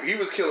her. Yeah. He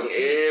was killing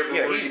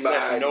everybody. He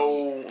left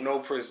no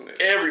prisoners.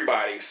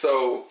 Everybody.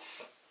 So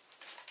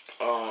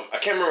I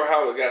can't remember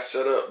how it got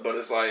set up, but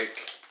it's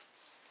like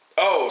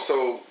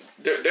so.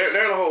 They're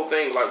in the whole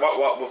thing like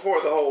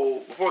before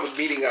the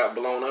meeting got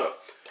blown up.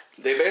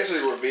 they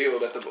basically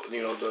revealed that the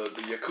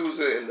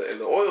Yakuza and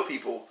the oil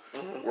people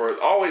were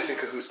always in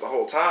cahoots the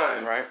whole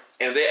time, Right.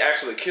 And they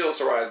actually killed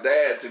Sarai's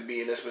dad to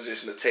be in this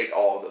position to take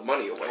all the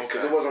money away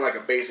because it wasn't like a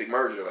basic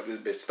merger like this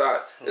bitch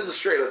thought. It was a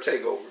straight up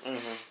takeover,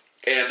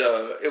 and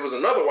it was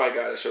another white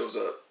guy that shows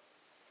up.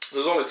 So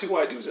there's only 2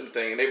 white dudes in the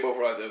thing, and they both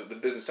were like the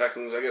business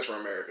tycoons, I guess,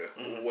 from America,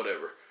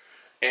 whatever.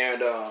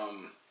 And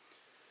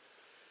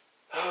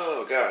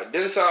oh god,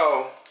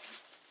 Densao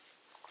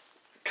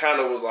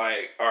kind of was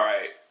like, all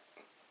right,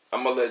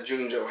 I'm gonna let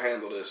Junjo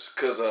handle this,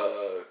 cause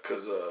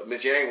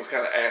Miss Yang was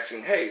kind of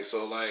asking, hey,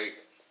 so like,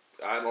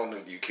 I don't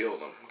think you killed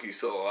him. He's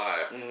still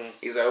alive.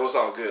 He's like, well, it's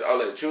all good. I'll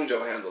let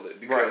Junjo handle it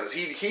because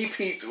he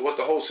peeped what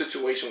the whole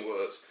situation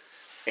was,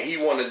 and he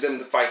wanted them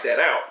to fight that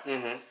out.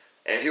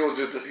 And he'll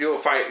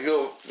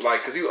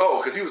like, cause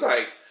he was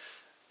like,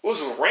 it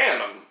was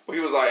random. He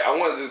was like, I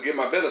want to just give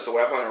my business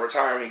away. I plan on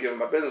retiring and giving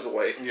my business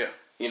away. Yeah.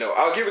 You know,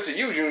 I'll give it to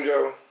you,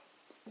 Junjo,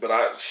 but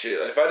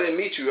if I didn't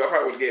meet you, I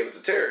probably would have gave it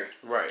to Terry.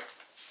 Right.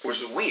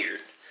 Which is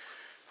weird.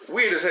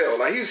 Weird as hell.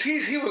 Like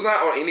he was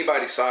not on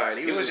anybody's side.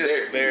 He was just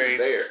there. Very, he was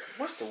there.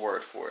 What's the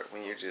word for it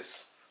when you're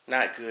just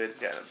not good,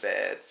 kind of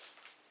bad,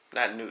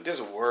 not new? There's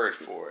a word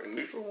for it.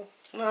 Neutral?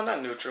 No,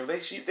 not neutral. They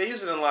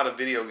use it in a lot of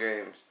video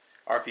games,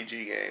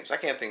 RPG games. I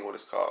can't think of what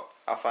it's called.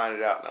 I'll find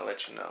it out and I'll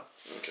let you know.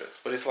 Okay.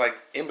 But it's like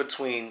in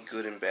between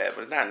good and bad,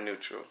 but it's not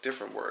neutral.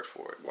 Different word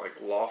for it.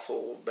 Like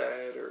lawful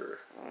bad or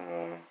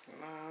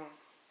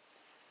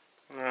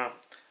no.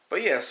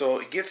 But yeah, so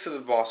it gets to the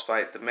boss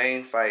fight, the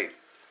main fight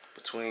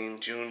between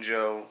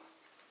Junjo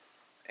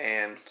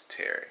and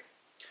Terry.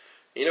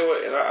 You know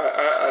what? And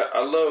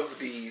I love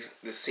the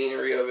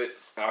scenery of it.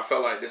 And I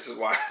felt like this is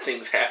why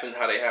things happen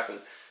how they happen.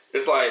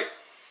 It's like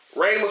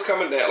rain was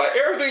coming down. Like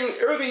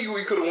everything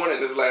we could have wanted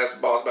in this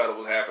last boss battle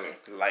was happening.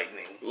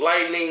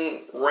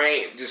 Lightning,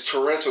 rain, just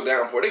torrential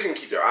downpour. They couldn't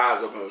keep their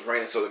eyes open. It was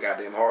raining so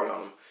goddamn hard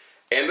on them.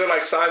 And they're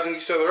like sizing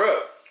each other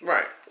up.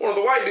 Right. One of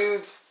the white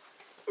dudes,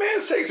 man,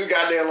 it takes too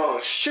goddamn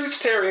long.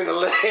 Shoots Terry in the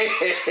leg.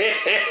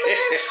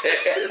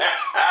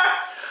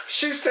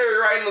 Shoots Terry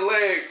right in the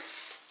leg.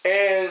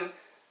 And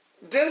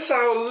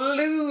Densao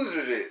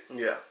loses it.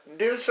 Yeah.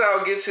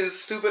 Densao gets his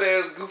stupid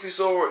ass goofy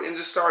sword and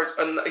just starts.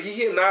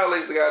 He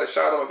annihilates the guy that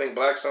shot him. I think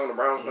Blackstone or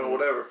Brownstone,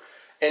 whatever.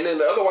 And then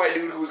the other white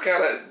dude who was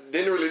kind of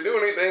didn't really do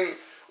anything.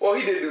 Well,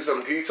 he did do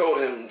something. He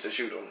told him to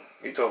shoot him.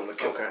 He told him to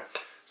kill him.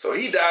 So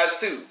he dies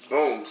too.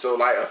 Boom. So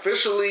like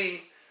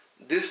officially,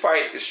 this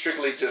fight is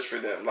strictly just for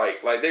them.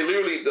 Like they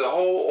literally, the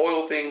whole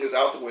oil thing is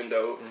out the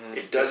window.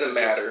 It doesn't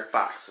matter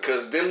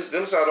because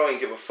Densao don't even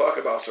give a fuck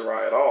about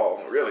Sarai at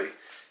all. Really.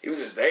 He was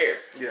just there.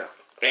 Yeah.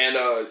 And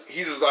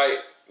he's just like,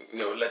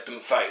 let them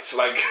fight. So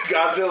like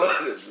Godzilla,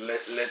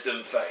 let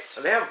them fight.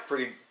 So they have a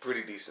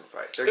pretty decent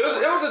fight. It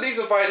was a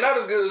decent fight. Not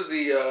as good as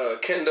the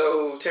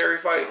Kendo Terry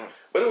fight,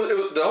 but it was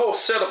the whole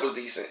setup was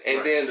decent.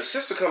 And then the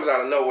sister comes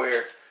out of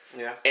nowhere.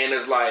 Yeah. And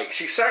it's like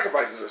she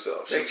sacrifices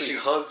herself. She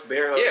hugs,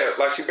 bear hugs.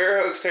 Yeah, like she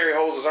bear hugs Terry,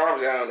 holds his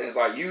arms down, and it's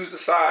like use the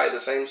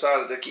same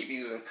side that they keep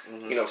using.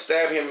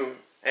 Stab him.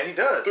 And he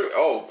does.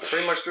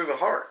 Pretty much through the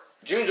heart.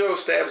 Junjo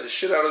stabs the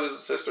shit out of his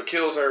sister,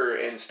 kills her,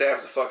 and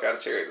stabs the fuck out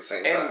of Terry at the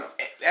same time.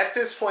 At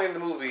this point in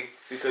the movie,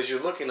 because you're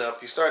looking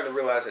up, you're starting to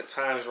realize that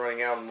time is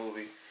running out in the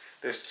movie.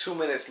 There's 2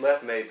 minutes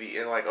left maybe,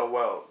 and like, oh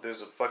well,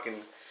 there's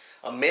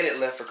a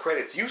minute left for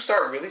credits. You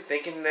start really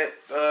thinking that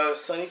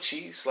Sonny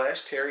Chi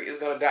 / Terry is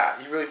going to die.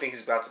 You really think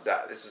he's about to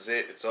die. This is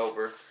it. It's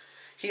over.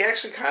 He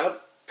actually kind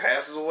of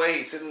passes away.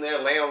 He's sitting there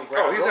laying on the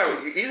ground.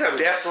 He's having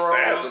death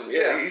spasms.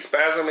 Yeah, he's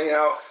spasming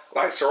out.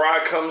 Like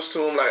Sarai comes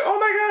to him like, oh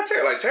my god,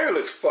 Terry. Like Terry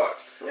looks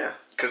fucked. Yeah.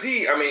 Cause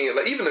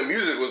like even the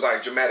music was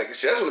like dramatic and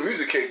shit. That's when the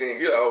music kicked in.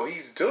 You're like, oh,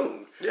 he's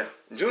doomed. Yeah.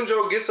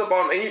 Junjo gets up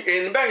on, and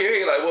in the back of your head,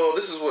 you're like, well,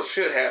 this is what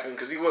should happen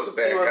because he was a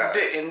bad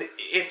guy. And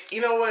if you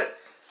know what.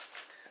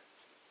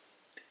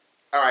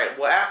 All right.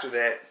 Well, after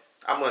that,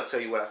 I'm gonna tell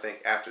you what I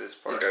think after this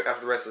part. Okay.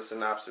 After the rest of the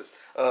synopsis,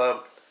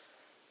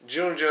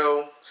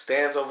 Junjo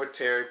stands over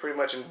Terry, pretty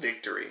much in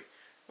victory.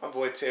 My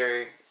boy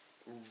Terry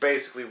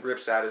basically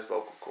rips out his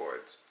vocal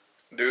cords.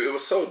 Dude, it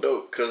was so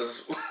dope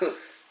because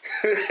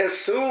as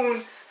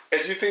soon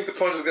as you think the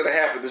punch is gonna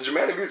happen, the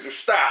dramatic music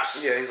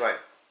stops. Yeah, he's like,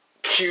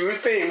 cue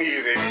theme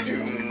music.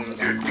 Doom,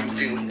 doom,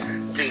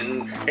 doom,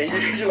 doom.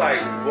 And you're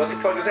like, what the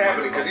fuck is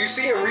happening? Because you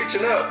see him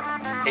reaching up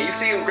and you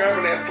see him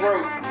grabbing that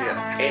throat.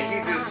 Yeah. And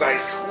he just like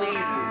squeezes.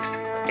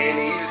 And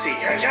then you just see,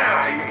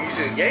 you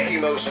see a Yankee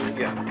motion.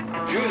 Yeah.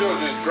 Junjo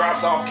just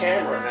drops off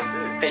camera. That's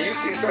it. And you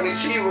see Sonny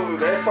Chiba with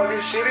that fucking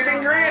shitty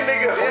and grin,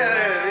 nigga.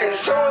 Yeah. And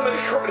showing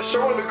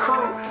the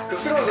crew. As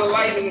soon as the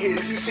lightning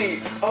hits, you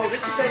see, oh,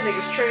 this is that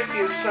nigga's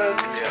Trapius son.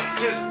 Yeah.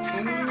 Just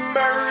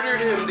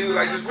murdered him, dude.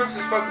 Like, just rips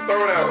his fucking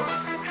throat out.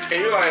 And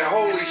you're like,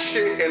 holy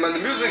shit. And like, the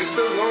music is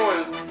still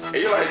going. And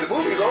you're like, the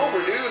movie's over,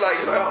 dude. Like,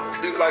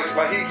 dude, like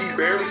he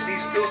barely, he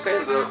still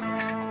stands up,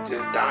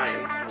 just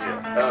dying.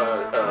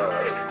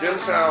 Yeah.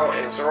 Densao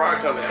and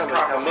Sarai come and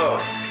prop him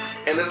up.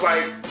 And it's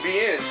like,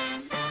 the end.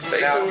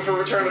 Stay tuned for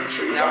Return of the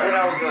Street Fighter. What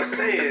I was going to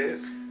say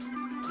is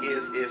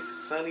if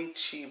Sonny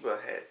Chiba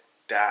had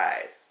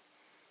died,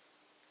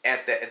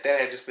 if that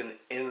had just been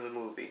the end of the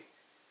movie,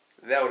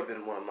 that would have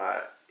been one of my.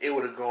 It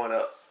would have gone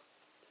up.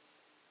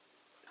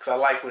 Because I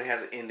like when it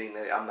has an ending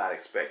that I'm not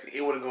expecting.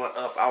 It would have gone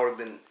up.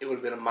 It would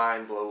have been a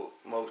mind blow.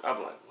 I'm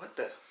like, what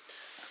the?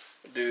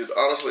 Dude,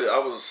 honestly, I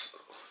was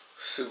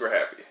super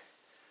happy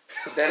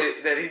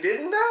that he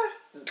didn't die.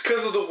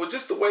 Because of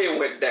just the way it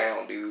went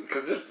down, dude.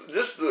 Because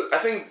just the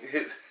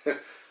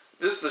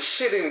just the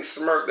shitting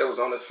smirk that was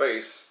on his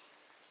face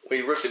when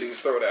he ripped the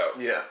dude's throat out.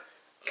 Yeah,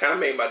 kind of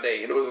made my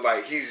day, and it was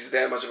like he's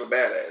that much of a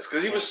badass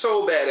because he was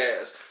so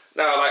badass.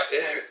 Now, like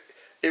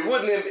it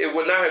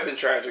would not have been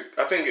tragic.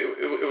 I think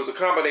it was a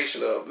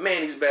combination of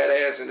man, he's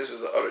badass, and this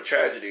is an utter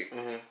tragedy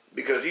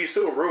because he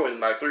still ruined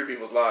like 3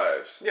 people's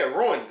lives. Yeah,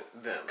 ruined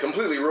them.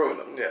 Completely ruined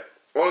them. Yeah,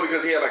 only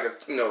because he had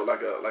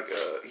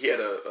he had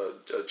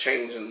a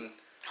change in.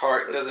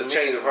 Heart doesn't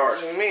change of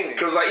heart. Mean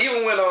because like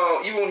even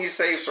when he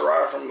saved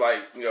Sarah from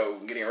like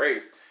getting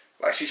raped,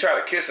 like she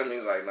tried to kiss him, he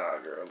was like, nah,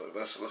 girl, look,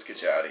 let's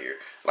get you out of here.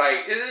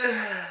 Like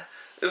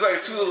it's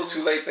like too little,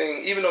 too late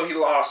thing. Even though he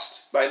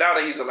lost, like now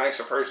that he's a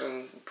nicer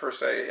person per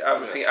se, I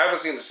haven't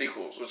seen the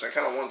sequels, which I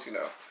kind of want to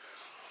know.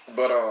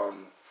 But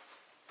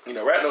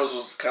Rat Nose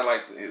was kind of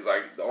like he's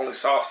like the only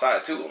soft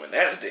side to him, and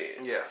that's dead.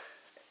 Yeah.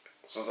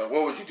 So it's like,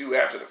 what would you do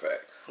after the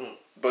fact?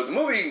 But the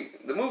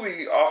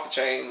movie off the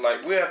chain,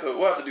 like we'll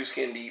have to do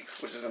Skin Deep,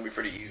 which is gonna be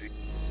pretty easy.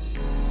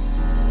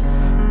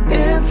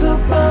 It's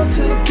about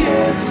to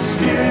get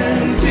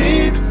skin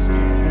deep.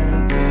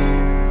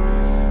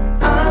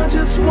 I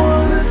just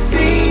wanna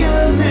see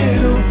a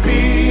little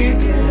feet.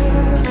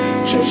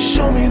 Just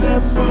show me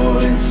that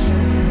booty.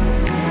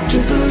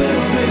 Just a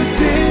little bit of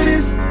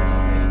titties.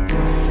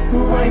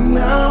 Right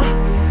now,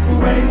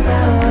 right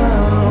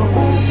now.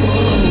 Ooh,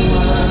 ooh.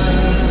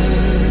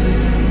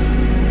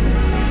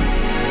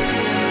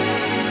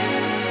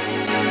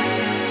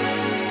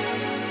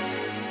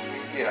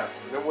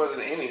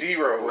 Wasn't any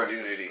zero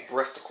nudity.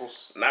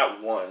 Breasticles.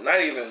 Not one.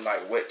 Not even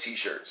like wet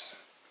t-shirts.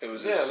 It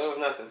was just... Yeah, there was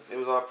nothing. It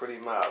was all pretty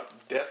mild.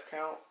 Death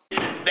count?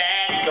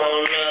 Back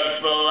on up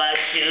before I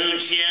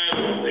shoot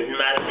you with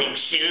my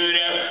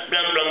 6-shooter.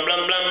 Blum, blum,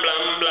 blum, blum,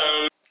 blum,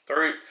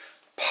 blum.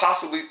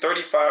 Possibly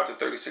 35 to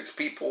 36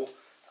 people.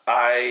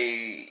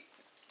 On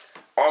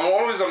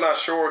one reason I'm not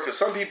sure, because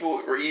some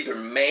people were either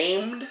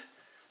maimed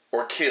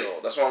or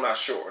killed. That's why I'm not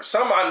sure.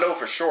 Some I know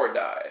for sure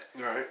died.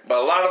 Right. But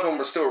a lot of them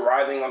were still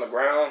writhing on the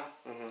ground.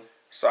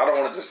 So I don't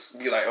want to just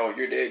be like, oh,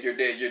 you're dead, you're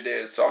dead, you're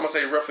dead. So I'm going to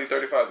say roughly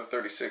 35 to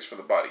 36 for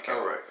the body count.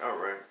 All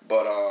right.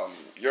 But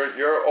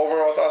your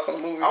overall thoughts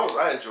on the movie?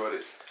 I enjoyed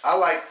it.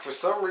 For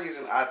some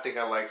reason, I think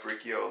I like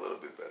Riccio a little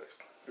bit better.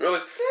 Really?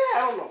 Yeah,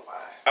 I don't know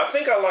why. I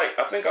think I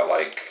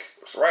like,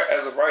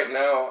 as of right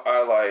now,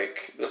 I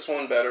like this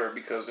one better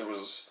because there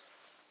was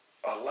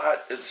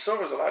the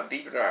story was a lot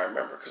deeper than I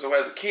remember. Because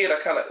as a kid,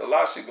 a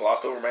lot of shit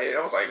glossed over my head.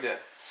 I was like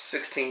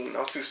 16. I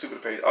was too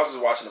stupid to pay. I was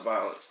just watching the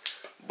violence.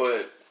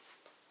 But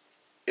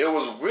it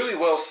was really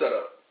well set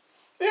up.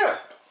 Yeah.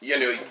 You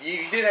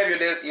did have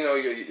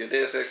your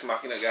Deus Ex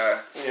Machina guy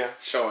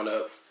showing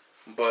up.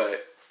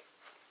 But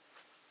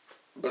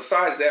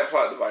besides that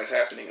plot device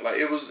happening, like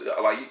it was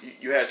like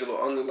you had your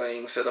little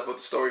underling set up with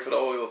the story for the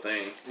oil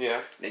thing.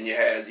 Yeah. Then you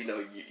had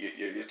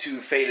your 2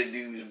 faded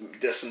dudes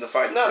destined to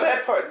fight. No,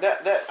 that part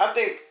that I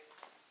think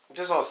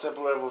just on a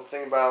simple level, the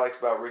thing I liked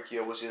about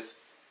Riccio was just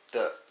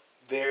the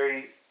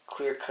very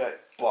clear cut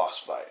boss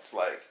fights.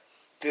 Like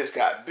this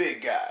guy,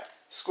 big guy,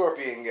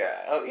 Scorpion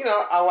guy.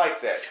 I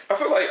like that. I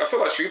feel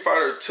like Street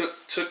Fighter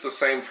took the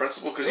same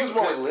principle because it was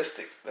more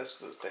realistic. That's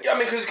the thing. Yeah, I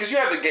mean, because you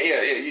have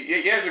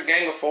you had your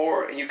gang of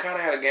 4, and you kind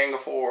of had a gang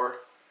of 4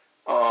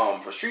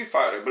 for Street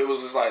Fighter, but it was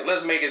just like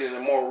let's make it in a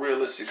more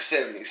realistic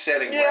 70s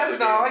setting. Yeah, I get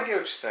what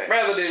you're saying.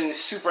 Rather than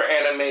super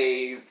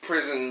anime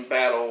prison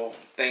battle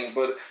thing,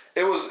 but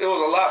it was a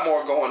lot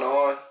more going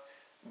on.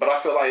 But I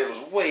feel like it was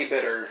way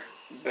better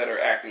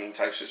acting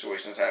type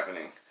situations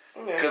happening.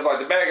 Because like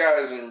the bad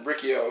guys in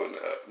Riccio,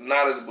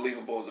 not as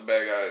believable as the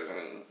bad guys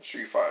in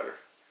Street Fighter,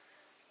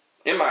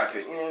 in my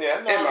opinion.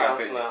 In my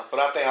opinion. No. But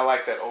I think I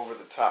like that over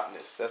the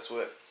topness. That's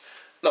what.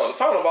 No, the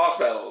final boss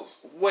battle is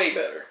way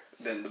better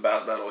than the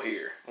boss battle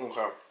here.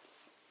 Okay.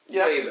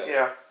 Yeah. Way better.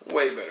 Yeah.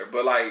 Way better.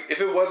 But like,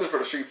 if it wasn't for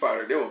the Street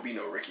Fighter, there would be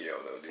no Riccio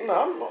though, dude.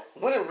 No,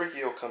 when did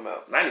Riccio come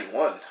out?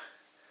 91.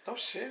 No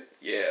shit.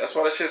 Yeah, that's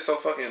why that shit's so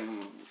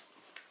fucking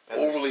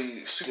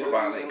overly super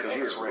violent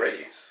because we were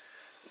ready.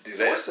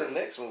 So what's the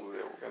next movie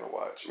that we're gonna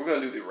watch? We're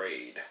gonna do The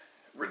Raid.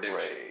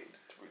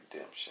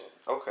 Redemption.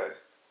 Okay.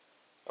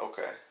 I'll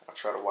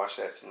try to watch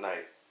that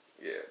tonight.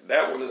 Yeah,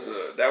 that one's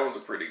a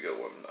pretty good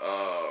one.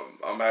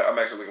 I'm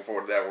actually looking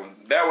forward to that one.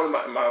 That one,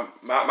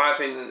 my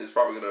opinion, is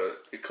probably gonna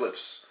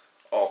eclipse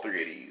all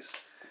 3 of these.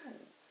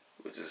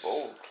 Which is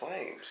bold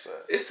claim,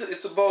 sir.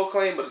 It's a bold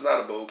claim, but it's not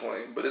a bold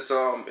claim. But it's a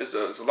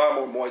lot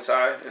more Muay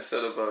Thai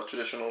instead of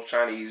traditional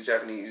Chinese,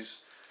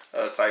 Japanese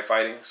type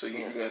fighting. So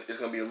it's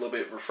gonna be a little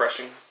bit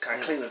refreshing,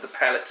 kind of cleans the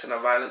palate to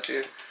not violence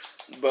here.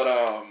 But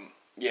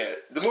yeah,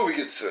 the movie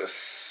gets a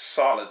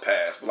solid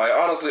pass. But like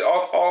honestly,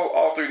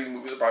 all 3 of these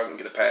movies are probably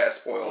gonna get a pass.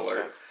 Spoiler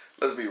alert.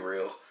 Let's be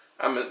real.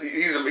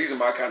 These are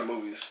my kind of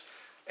movies,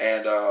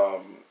 and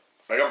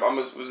I'm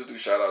just do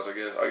shout outs, I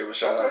guess. I'll give a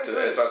shout out to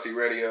good. SIC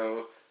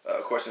Radio,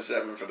 Question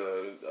 7 for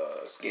the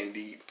Skin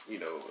Deep,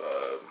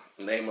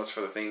 Nameless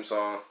for the theme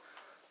song.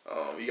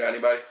 You got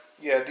anybody?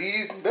 Yeah,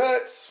 these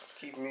nuts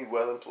keep me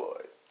well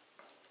employed.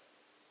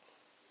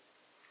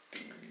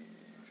 These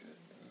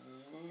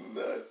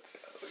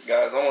nuts.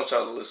 Guys, I want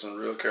y'all to listen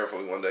real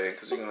carefully one day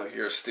because you're going to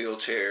hear a steel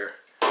chair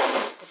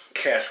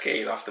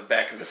cascade off the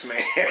back of this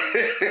man.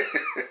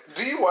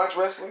 Do you watch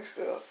wrestling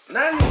still?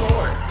 Not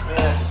anymore.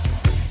 Yeah.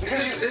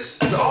 Because it's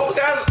the old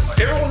guys,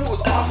 everyone who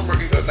was awesome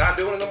are either not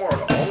doing it anymore or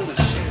the old as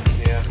shit.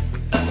 Yeah.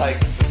 I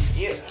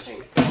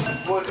think,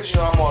 because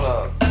I'm on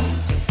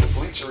the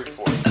Bleacher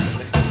Report.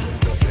 They still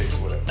send updates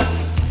or whatever.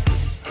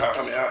 How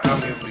many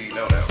of them do you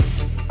know now?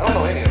 I don't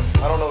know any of them.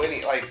 I don't know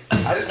any, I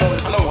just know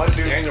that the one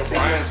dude, Daniel CM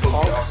Bryan's supposed to be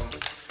Punk, awesome.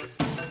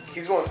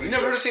 he's going to You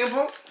never heard of CM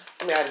Punk?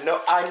 I mean,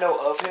 I know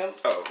of him.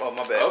 Oh,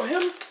 my bad. Of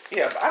him?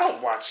 Yeah, but I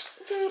don't watch.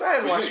 Dude, I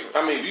haven't watched.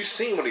 You've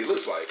seen what he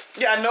looks like.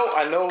 Yeah, I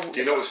know.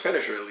 You know his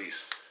finisher at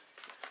least.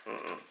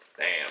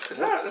 Damn, it's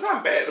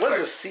not bad. What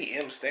does the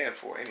CM stand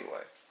for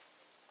anyway?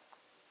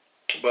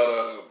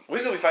 But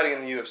he's gonna be fighting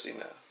in the UFC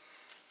now,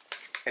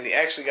 and he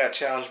actually got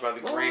challenged by the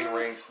Green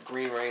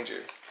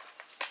Ranger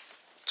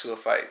to a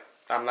fight.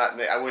 I'm not.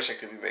 I wish I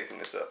could be making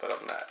this up, but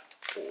I'm not.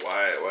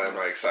 why am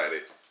I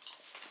excited?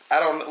 I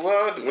don't.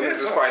 Well, When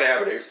is this fight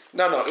happening?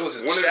 No, it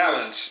was a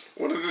challenge.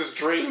 When is this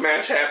dream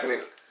match happening?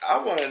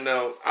 I want to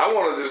know. I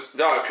want to just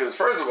dog because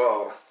first of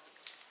all,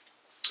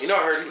 I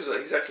heard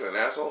he's actually an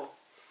asshole.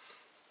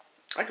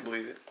 I can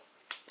believe it.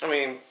 I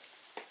mean,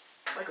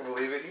 I can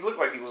believe it. He looked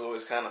like he was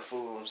always kind of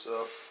full of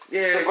himself.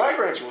 Yeah, the Black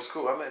Ranger was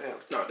cool. I met him.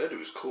 No, that dude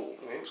was cool.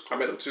 Yeah, he was cool. I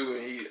met him too,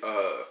 and he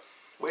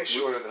way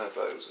shorter than I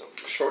thought he was gonna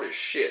be. Short as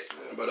shit.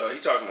 Yeah. But he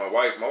talking to my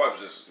wife. My wife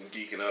was just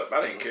geeking up.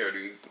 I didn't care,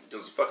 dude. It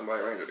was a fucking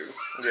Black Ranger, dude.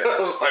 Yeah, I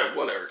was like,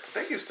 whatever. I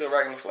think he was still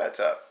rocking the flat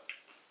top.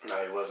 No,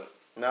 he wasn't.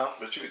 No,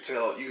 but you could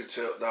tell,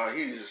 dog.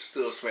 He's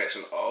still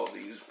smashing all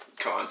these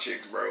con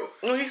chicks, bro.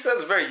 No, he said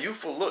it's a very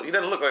youthful look. He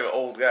doesn't look like an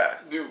old guy,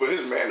 dude. But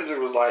his manager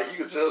was like, you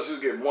could tell she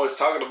was getting moist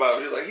talking about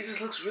him. He's like, he just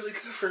looks really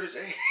good for his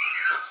age.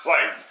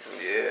 Like,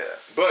 yeah.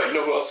 But you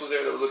know who else was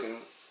there that was looking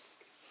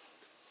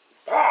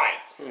fine?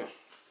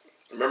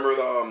 Remember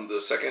the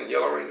second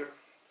Yellow Ranger?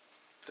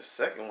 The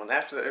second one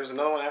after that. There was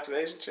another one after the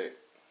Asian chick.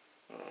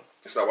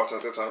 You started watching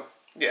at that time?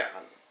 Yeah.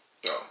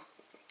 No.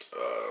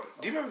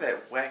 Do you remember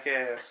that whack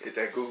ass? Hit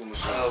that Google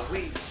machine.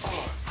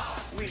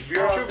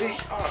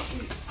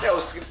 That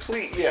was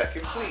complete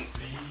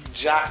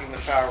jocking the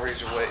Power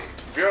Ranger way.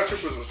 VR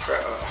Troopers was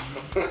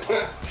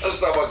let's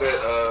talk about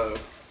that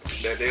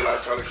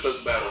Daylight Charlie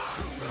Clips battle.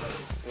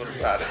 What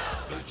about it?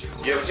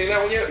 You ever seen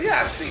that one yet? Yeah,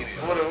 I've seen it.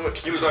 What?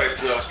 He was like,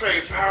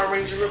 straight Power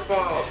Ranger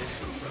ripoff.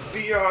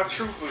 VR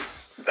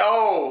Troopers.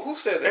 Oh, who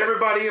said that?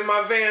 Everybody in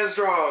my Vans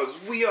draws.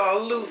 We are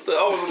Luther.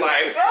 I was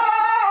like,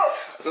 oh!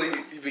 So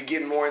you be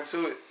getting more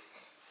into it?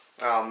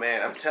 Oh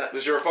man, I'm telling.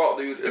 It's your fault,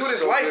 dude.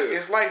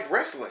 It's like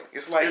wrestling.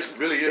 It's like it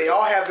really is. They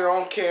all have their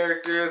own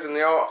characters, and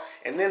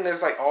then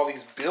there's like all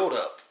these build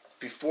up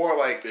before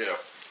Yeah.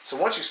 So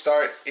once you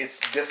start, it's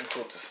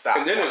difficult to stop.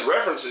 And then there's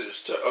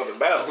references to other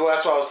battles. Well,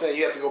 that's what I was saying.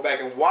 You have to go back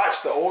and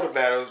watch the older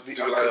battles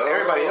because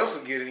everybody else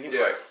will get it. You'd be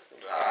like,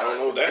 I don't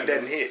know that. It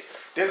doesn't hit.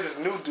 There's this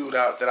new dude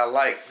out that I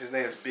like. His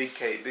name is Big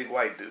K, big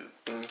white dude.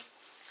 Mm-hmm.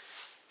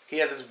 He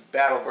had this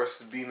battle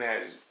versus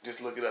B-Man. Just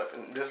look it up.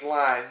 And this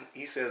line,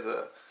 he says,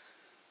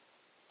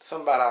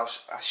 something about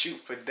I shoot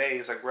for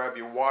days. I grab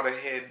your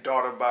waterhead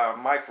daughter by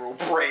micro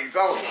braids.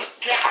 I was like,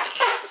 God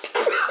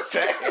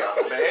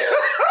damn, man.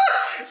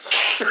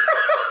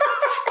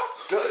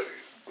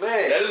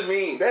 Man, that is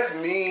mean. That's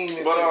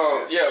mean. But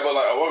but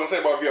like I was gonna say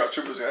about VR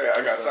Troopers,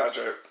 I got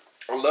sidetracked.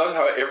 I love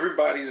how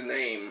everybody's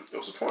name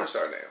was a porn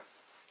star name.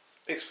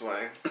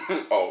 Explain.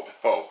 oh,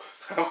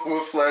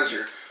 with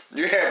pleasure.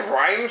 You had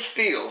Ryan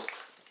Steele.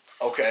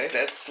 Okay,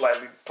 that's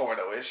slightly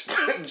porno-ish.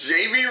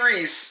 JB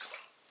Reese.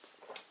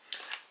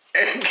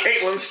 And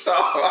Caitlin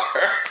Starr.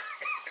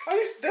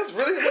 That's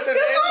really what their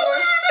names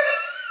were?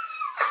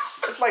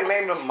 It's like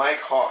naming them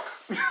Mike Hawk.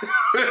 who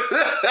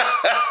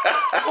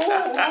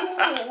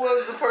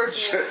was the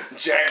person?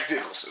 Jack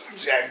Dickelson.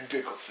 Jack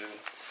Dickelson.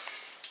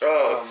 Do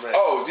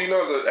you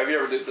know have you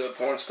ever did the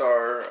porn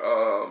star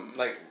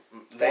like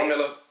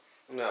formula?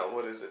 No,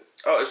 what is it?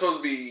 Oh, it's supposed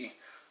to be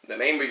the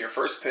name of your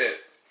first pet.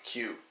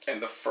 Q.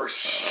 And the first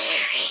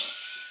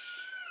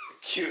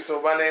Q.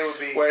 So my name would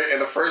be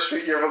and the first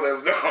street you ever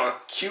lived on.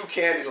 Q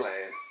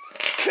Candyland.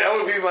 That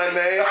would be my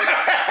name.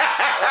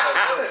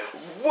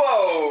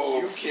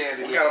 Whoa. Q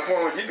Candyland. What kind of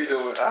porn would you be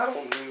doing? I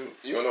don't even.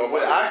 You don't know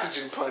with about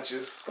oxygen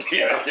punches.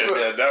 Yeah,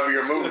 that'll be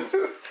your move.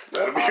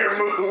 That'll be your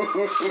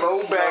move. Slow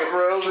back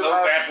rubs.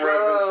 Slow back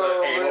rubs.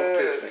 Ain't no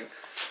fisting.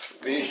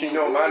 You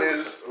know what mine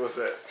is? What's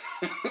that?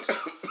 I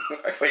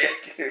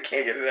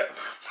can't get it out.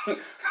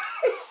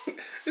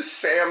 It's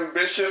Sam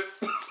Bishop.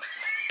 Sam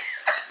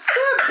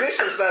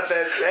Bishop's not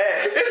that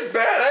bad. It's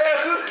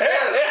badass as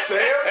hell.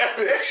 Sam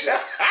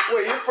Bishop.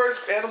 Wait, your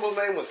first animal's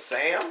name was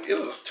Sam? It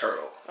was a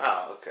turtle.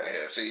 Oh, okay.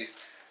 Yeah, see.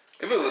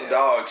 If it was a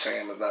dog,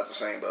 Sam is not the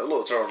same, but a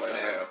little turtle named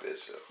Sam.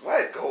 Bishop.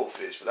 White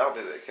goldfish, but I don't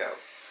think that counts.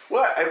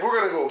 Well, if we're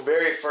gonna go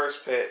very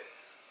first pet,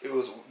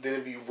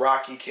 it'd be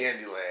Rocky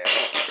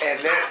Candyland, and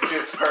that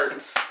just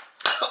hurts.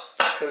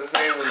 Cause his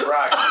name was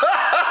Rocky.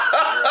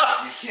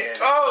 Rocky Candy.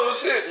 Oh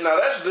shit! No,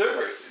 that's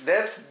different.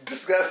 That's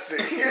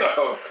disgusting.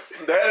 No,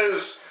 that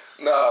is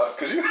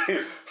cause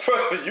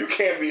you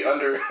can't be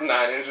under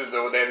 9 inches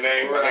though with that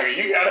name. Right.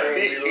 You gotta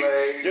be.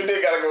 Your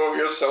dick gotta go over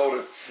your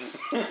shoulder.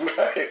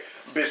 Right.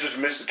 Bitch, just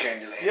Mr.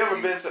 Candyland. You ever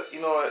been to?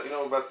 You know what?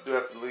 I'm about to do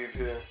after leave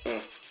here.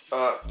 You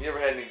ever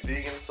had any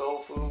vegan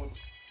soul food?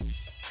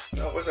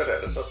 No, what's that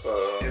at? That's up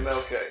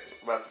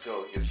MLK. About to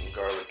go get some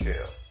garlic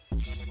kale.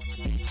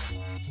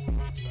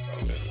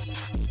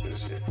 That's good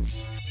shit.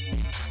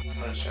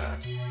 Sunshine.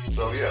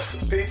 So yeah,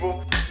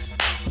 people,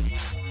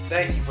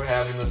 thank you for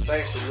having us.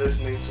 Thanks for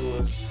listening to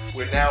us.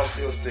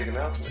 It was a big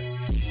announcement.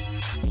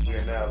 We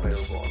are now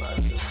available on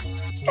iTunes.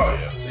 Oh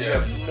yeah. So you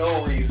have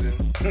no reason,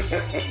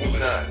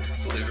 none.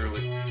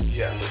 Literally.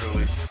 Yeah.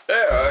 Literally.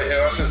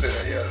 Yeah, I should say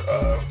that.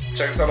 Yeah.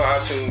 Check us out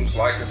on iTunes.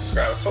 Like and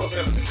subscribe. I told you.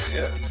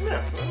 Yeah.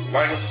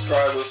 Like and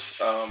subscribe us.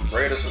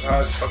 Rate us as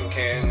high as you fucking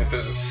can. If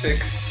there's a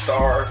 6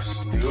 stars,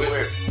 do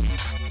it.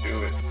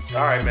 Do it.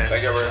 All right, man.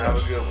 Thank you very much. Have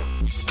a good one.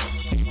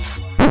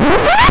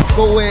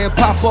 Go ahead,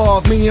 pop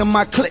off, me and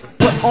my clique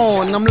put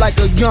on. I'm like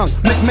a young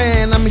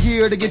McMahon, I'm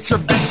here to get your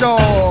bitch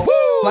off.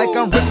 Like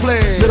I'm Ric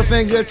Flair, middle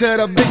finger to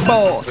the big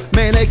boss.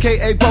 Man,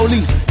 aka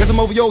police, guess I'm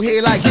over your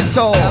head like hit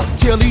toss.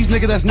 Kill these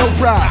niggas, that's no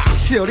problem.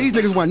 Chill, these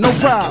niggas want no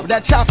problem.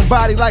 That chopper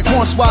body like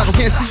Hornswoggle,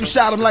 can't see you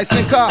shot him like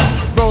Sin Cara.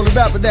 Roll it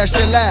up, but that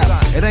shit loud.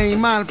 It ain't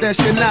mine if that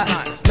shit not.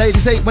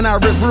 Ladies hate when I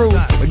rip rude,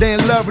 but they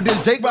in love with this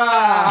Jake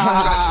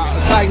ride.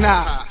 It's like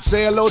nah,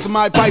 say hello to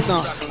my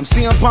python. I'm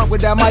CM Punk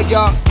with that mic,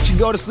 y'all. She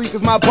go to sleep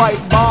cause my pipe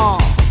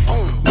bomb.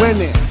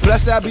 Winning,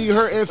 plus I be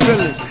hurting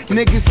feelings.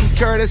 Niggas is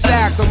Curtis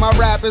Sack, so my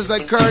rap is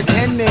like Kirk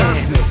Hennig.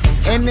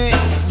 And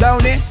then,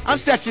 don't it? I'm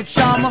such a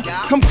charmer.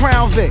 Come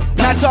Crown Vic.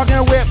 Not talking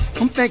whip,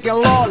 I'm thinking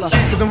Lawler.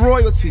 Cause I'm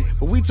royalty.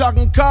 But we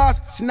talking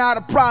cars, it's not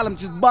a problem.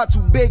 Just bought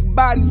 2 big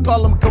bodies,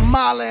 call them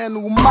Kamala and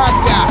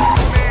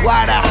Umaga.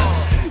 Why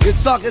not? You're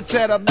talking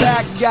to the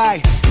black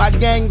guy. My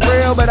gang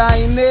real, but I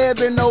ain't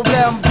never been no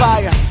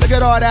vampire. Look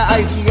at all that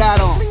ice he got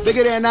on.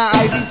 Bigger than that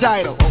icy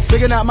title.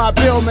 Bigger than my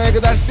pill, man,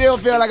 cause I still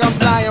feel like I'm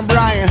flying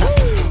Brian.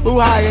 Who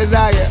high is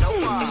higher?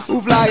 Who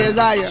fly is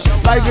higher?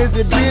 Life is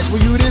a bitch,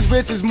 when you this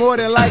rich is more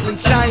than likely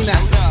China.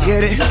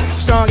 Get it?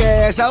 Strong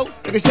ass hoe.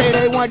 Niggas say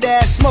they want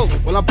that smoke.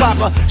 Well, I'm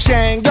Papa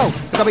Shango.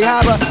 Cause I be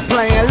hopper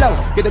playing low.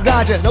 Get the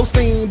ganja, no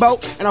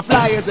steamboat. And I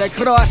fly as a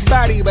cross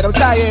body, but I'm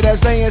tired of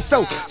saying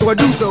so. So I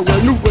do so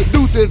with new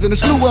producers and a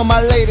slew of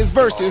my latest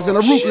verses. And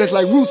a ruthless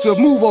like Rusev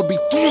move or be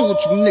through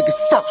with you niggas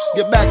first.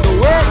 Get back to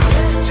work.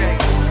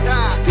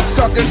 You're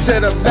talking to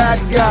the bad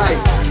guy.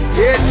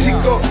 Yeah,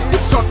 Chico,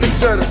 you're talking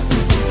to the.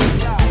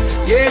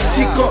 Yeah,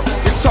 Chico,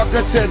 you're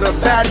talking to the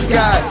bad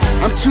guy.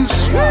 I'm too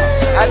sweet.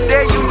 I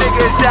dare you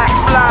niggas act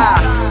fly.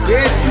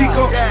 Yeah,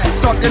 Chico,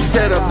 you're talking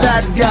to the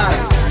bad guy.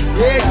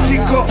 Yeah,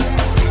 Chico.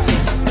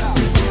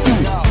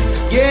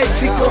 Yeah,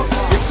 Chico,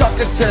 you're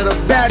talking to the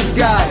bad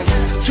guy.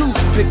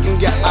 Toothpick in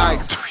your eye.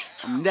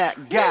 I'm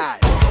that guy.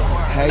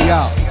 Hey,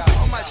 y'all.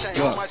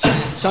 Look,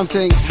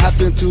 something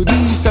happened to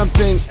these,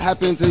 something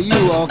happened to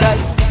you, okay?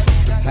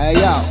 Hey,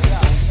 y'all.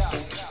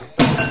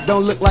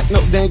 Don't look like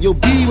no Daniel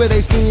B where they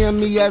seeing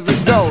me as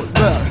a goat.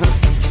 Look,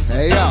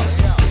 hey yo.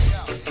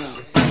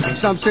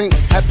 Something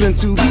happened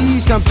to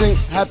these, something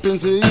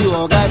happened to you,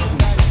 okay?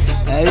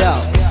 Hey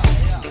yo.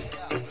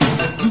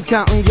 You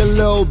counting your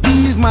little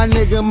B's, my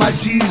nigga, my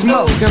cheese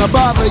mo. Can I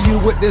bother you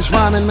with this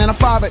rhyming? Man, I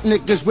fire at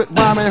niggas with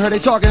rhyming. Heard they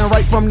talking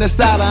right from the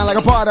sideline, like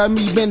a part of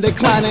me been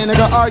declining.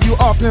 Nigga argue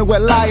often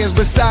with liars,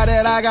 beside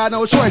that I got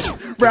no choice.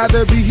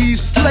 Rather be Heath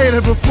Slater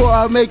before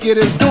I make it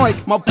as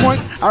doink. My point,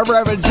 I'd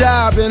rather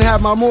job than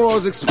have my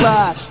morals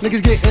expire.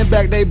 Niggas getting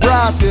back they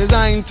bribe, cause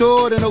I ain't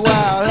told in a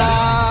while.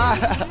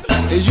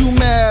 Is you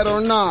mad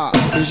or not?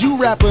 Is you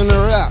rapping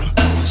her out?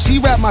 She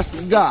wrap my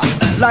cigar,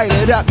 light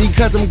it up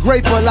because I'm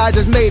grateful I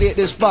just made it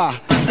this far.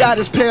 God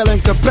is pale in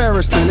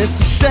comparison, it's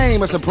a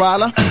shame, it's a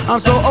problem. I'm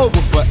so over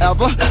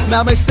forever,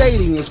 now make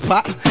stadiums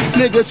pop.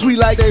 Niggas tweet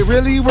like they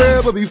really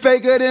real, but be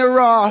faker than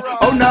raw.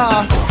 Oh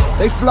nah,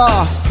 they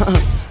flaw.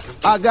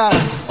 I got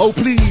it, oh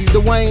please,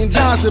 Dwayne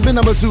Johnson been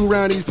number 2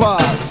 round these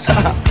parts.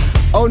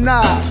 Oh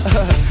nah,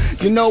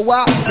 you know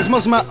why? Cause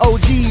most of my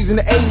OGs in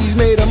the 80s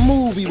made a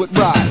movie with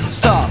Rock.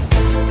 Stop.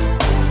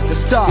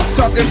 Stop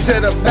talking to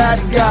the bad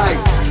guy.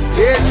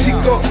 Yeah,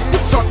 Chico,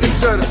 you're talking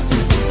to the.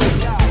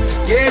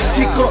 Yeah,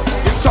 Chico,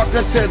 you're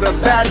talking to the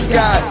bad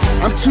guy.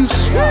 I'm too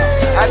sweet.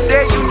 I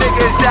dare you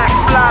niggas act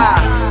fly.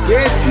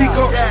 Yeah,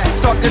 Chico,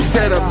 you're talking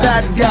to the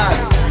bad guy.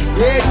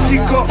 Yeah,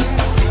 Chico.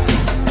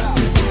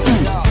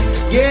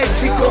 Yeah,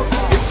 Chico,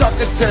 you're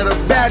talking to the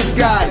bad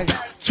guy.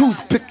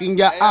 Toothpick in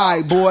your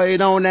eye, boy,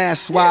 don't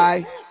ask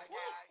why.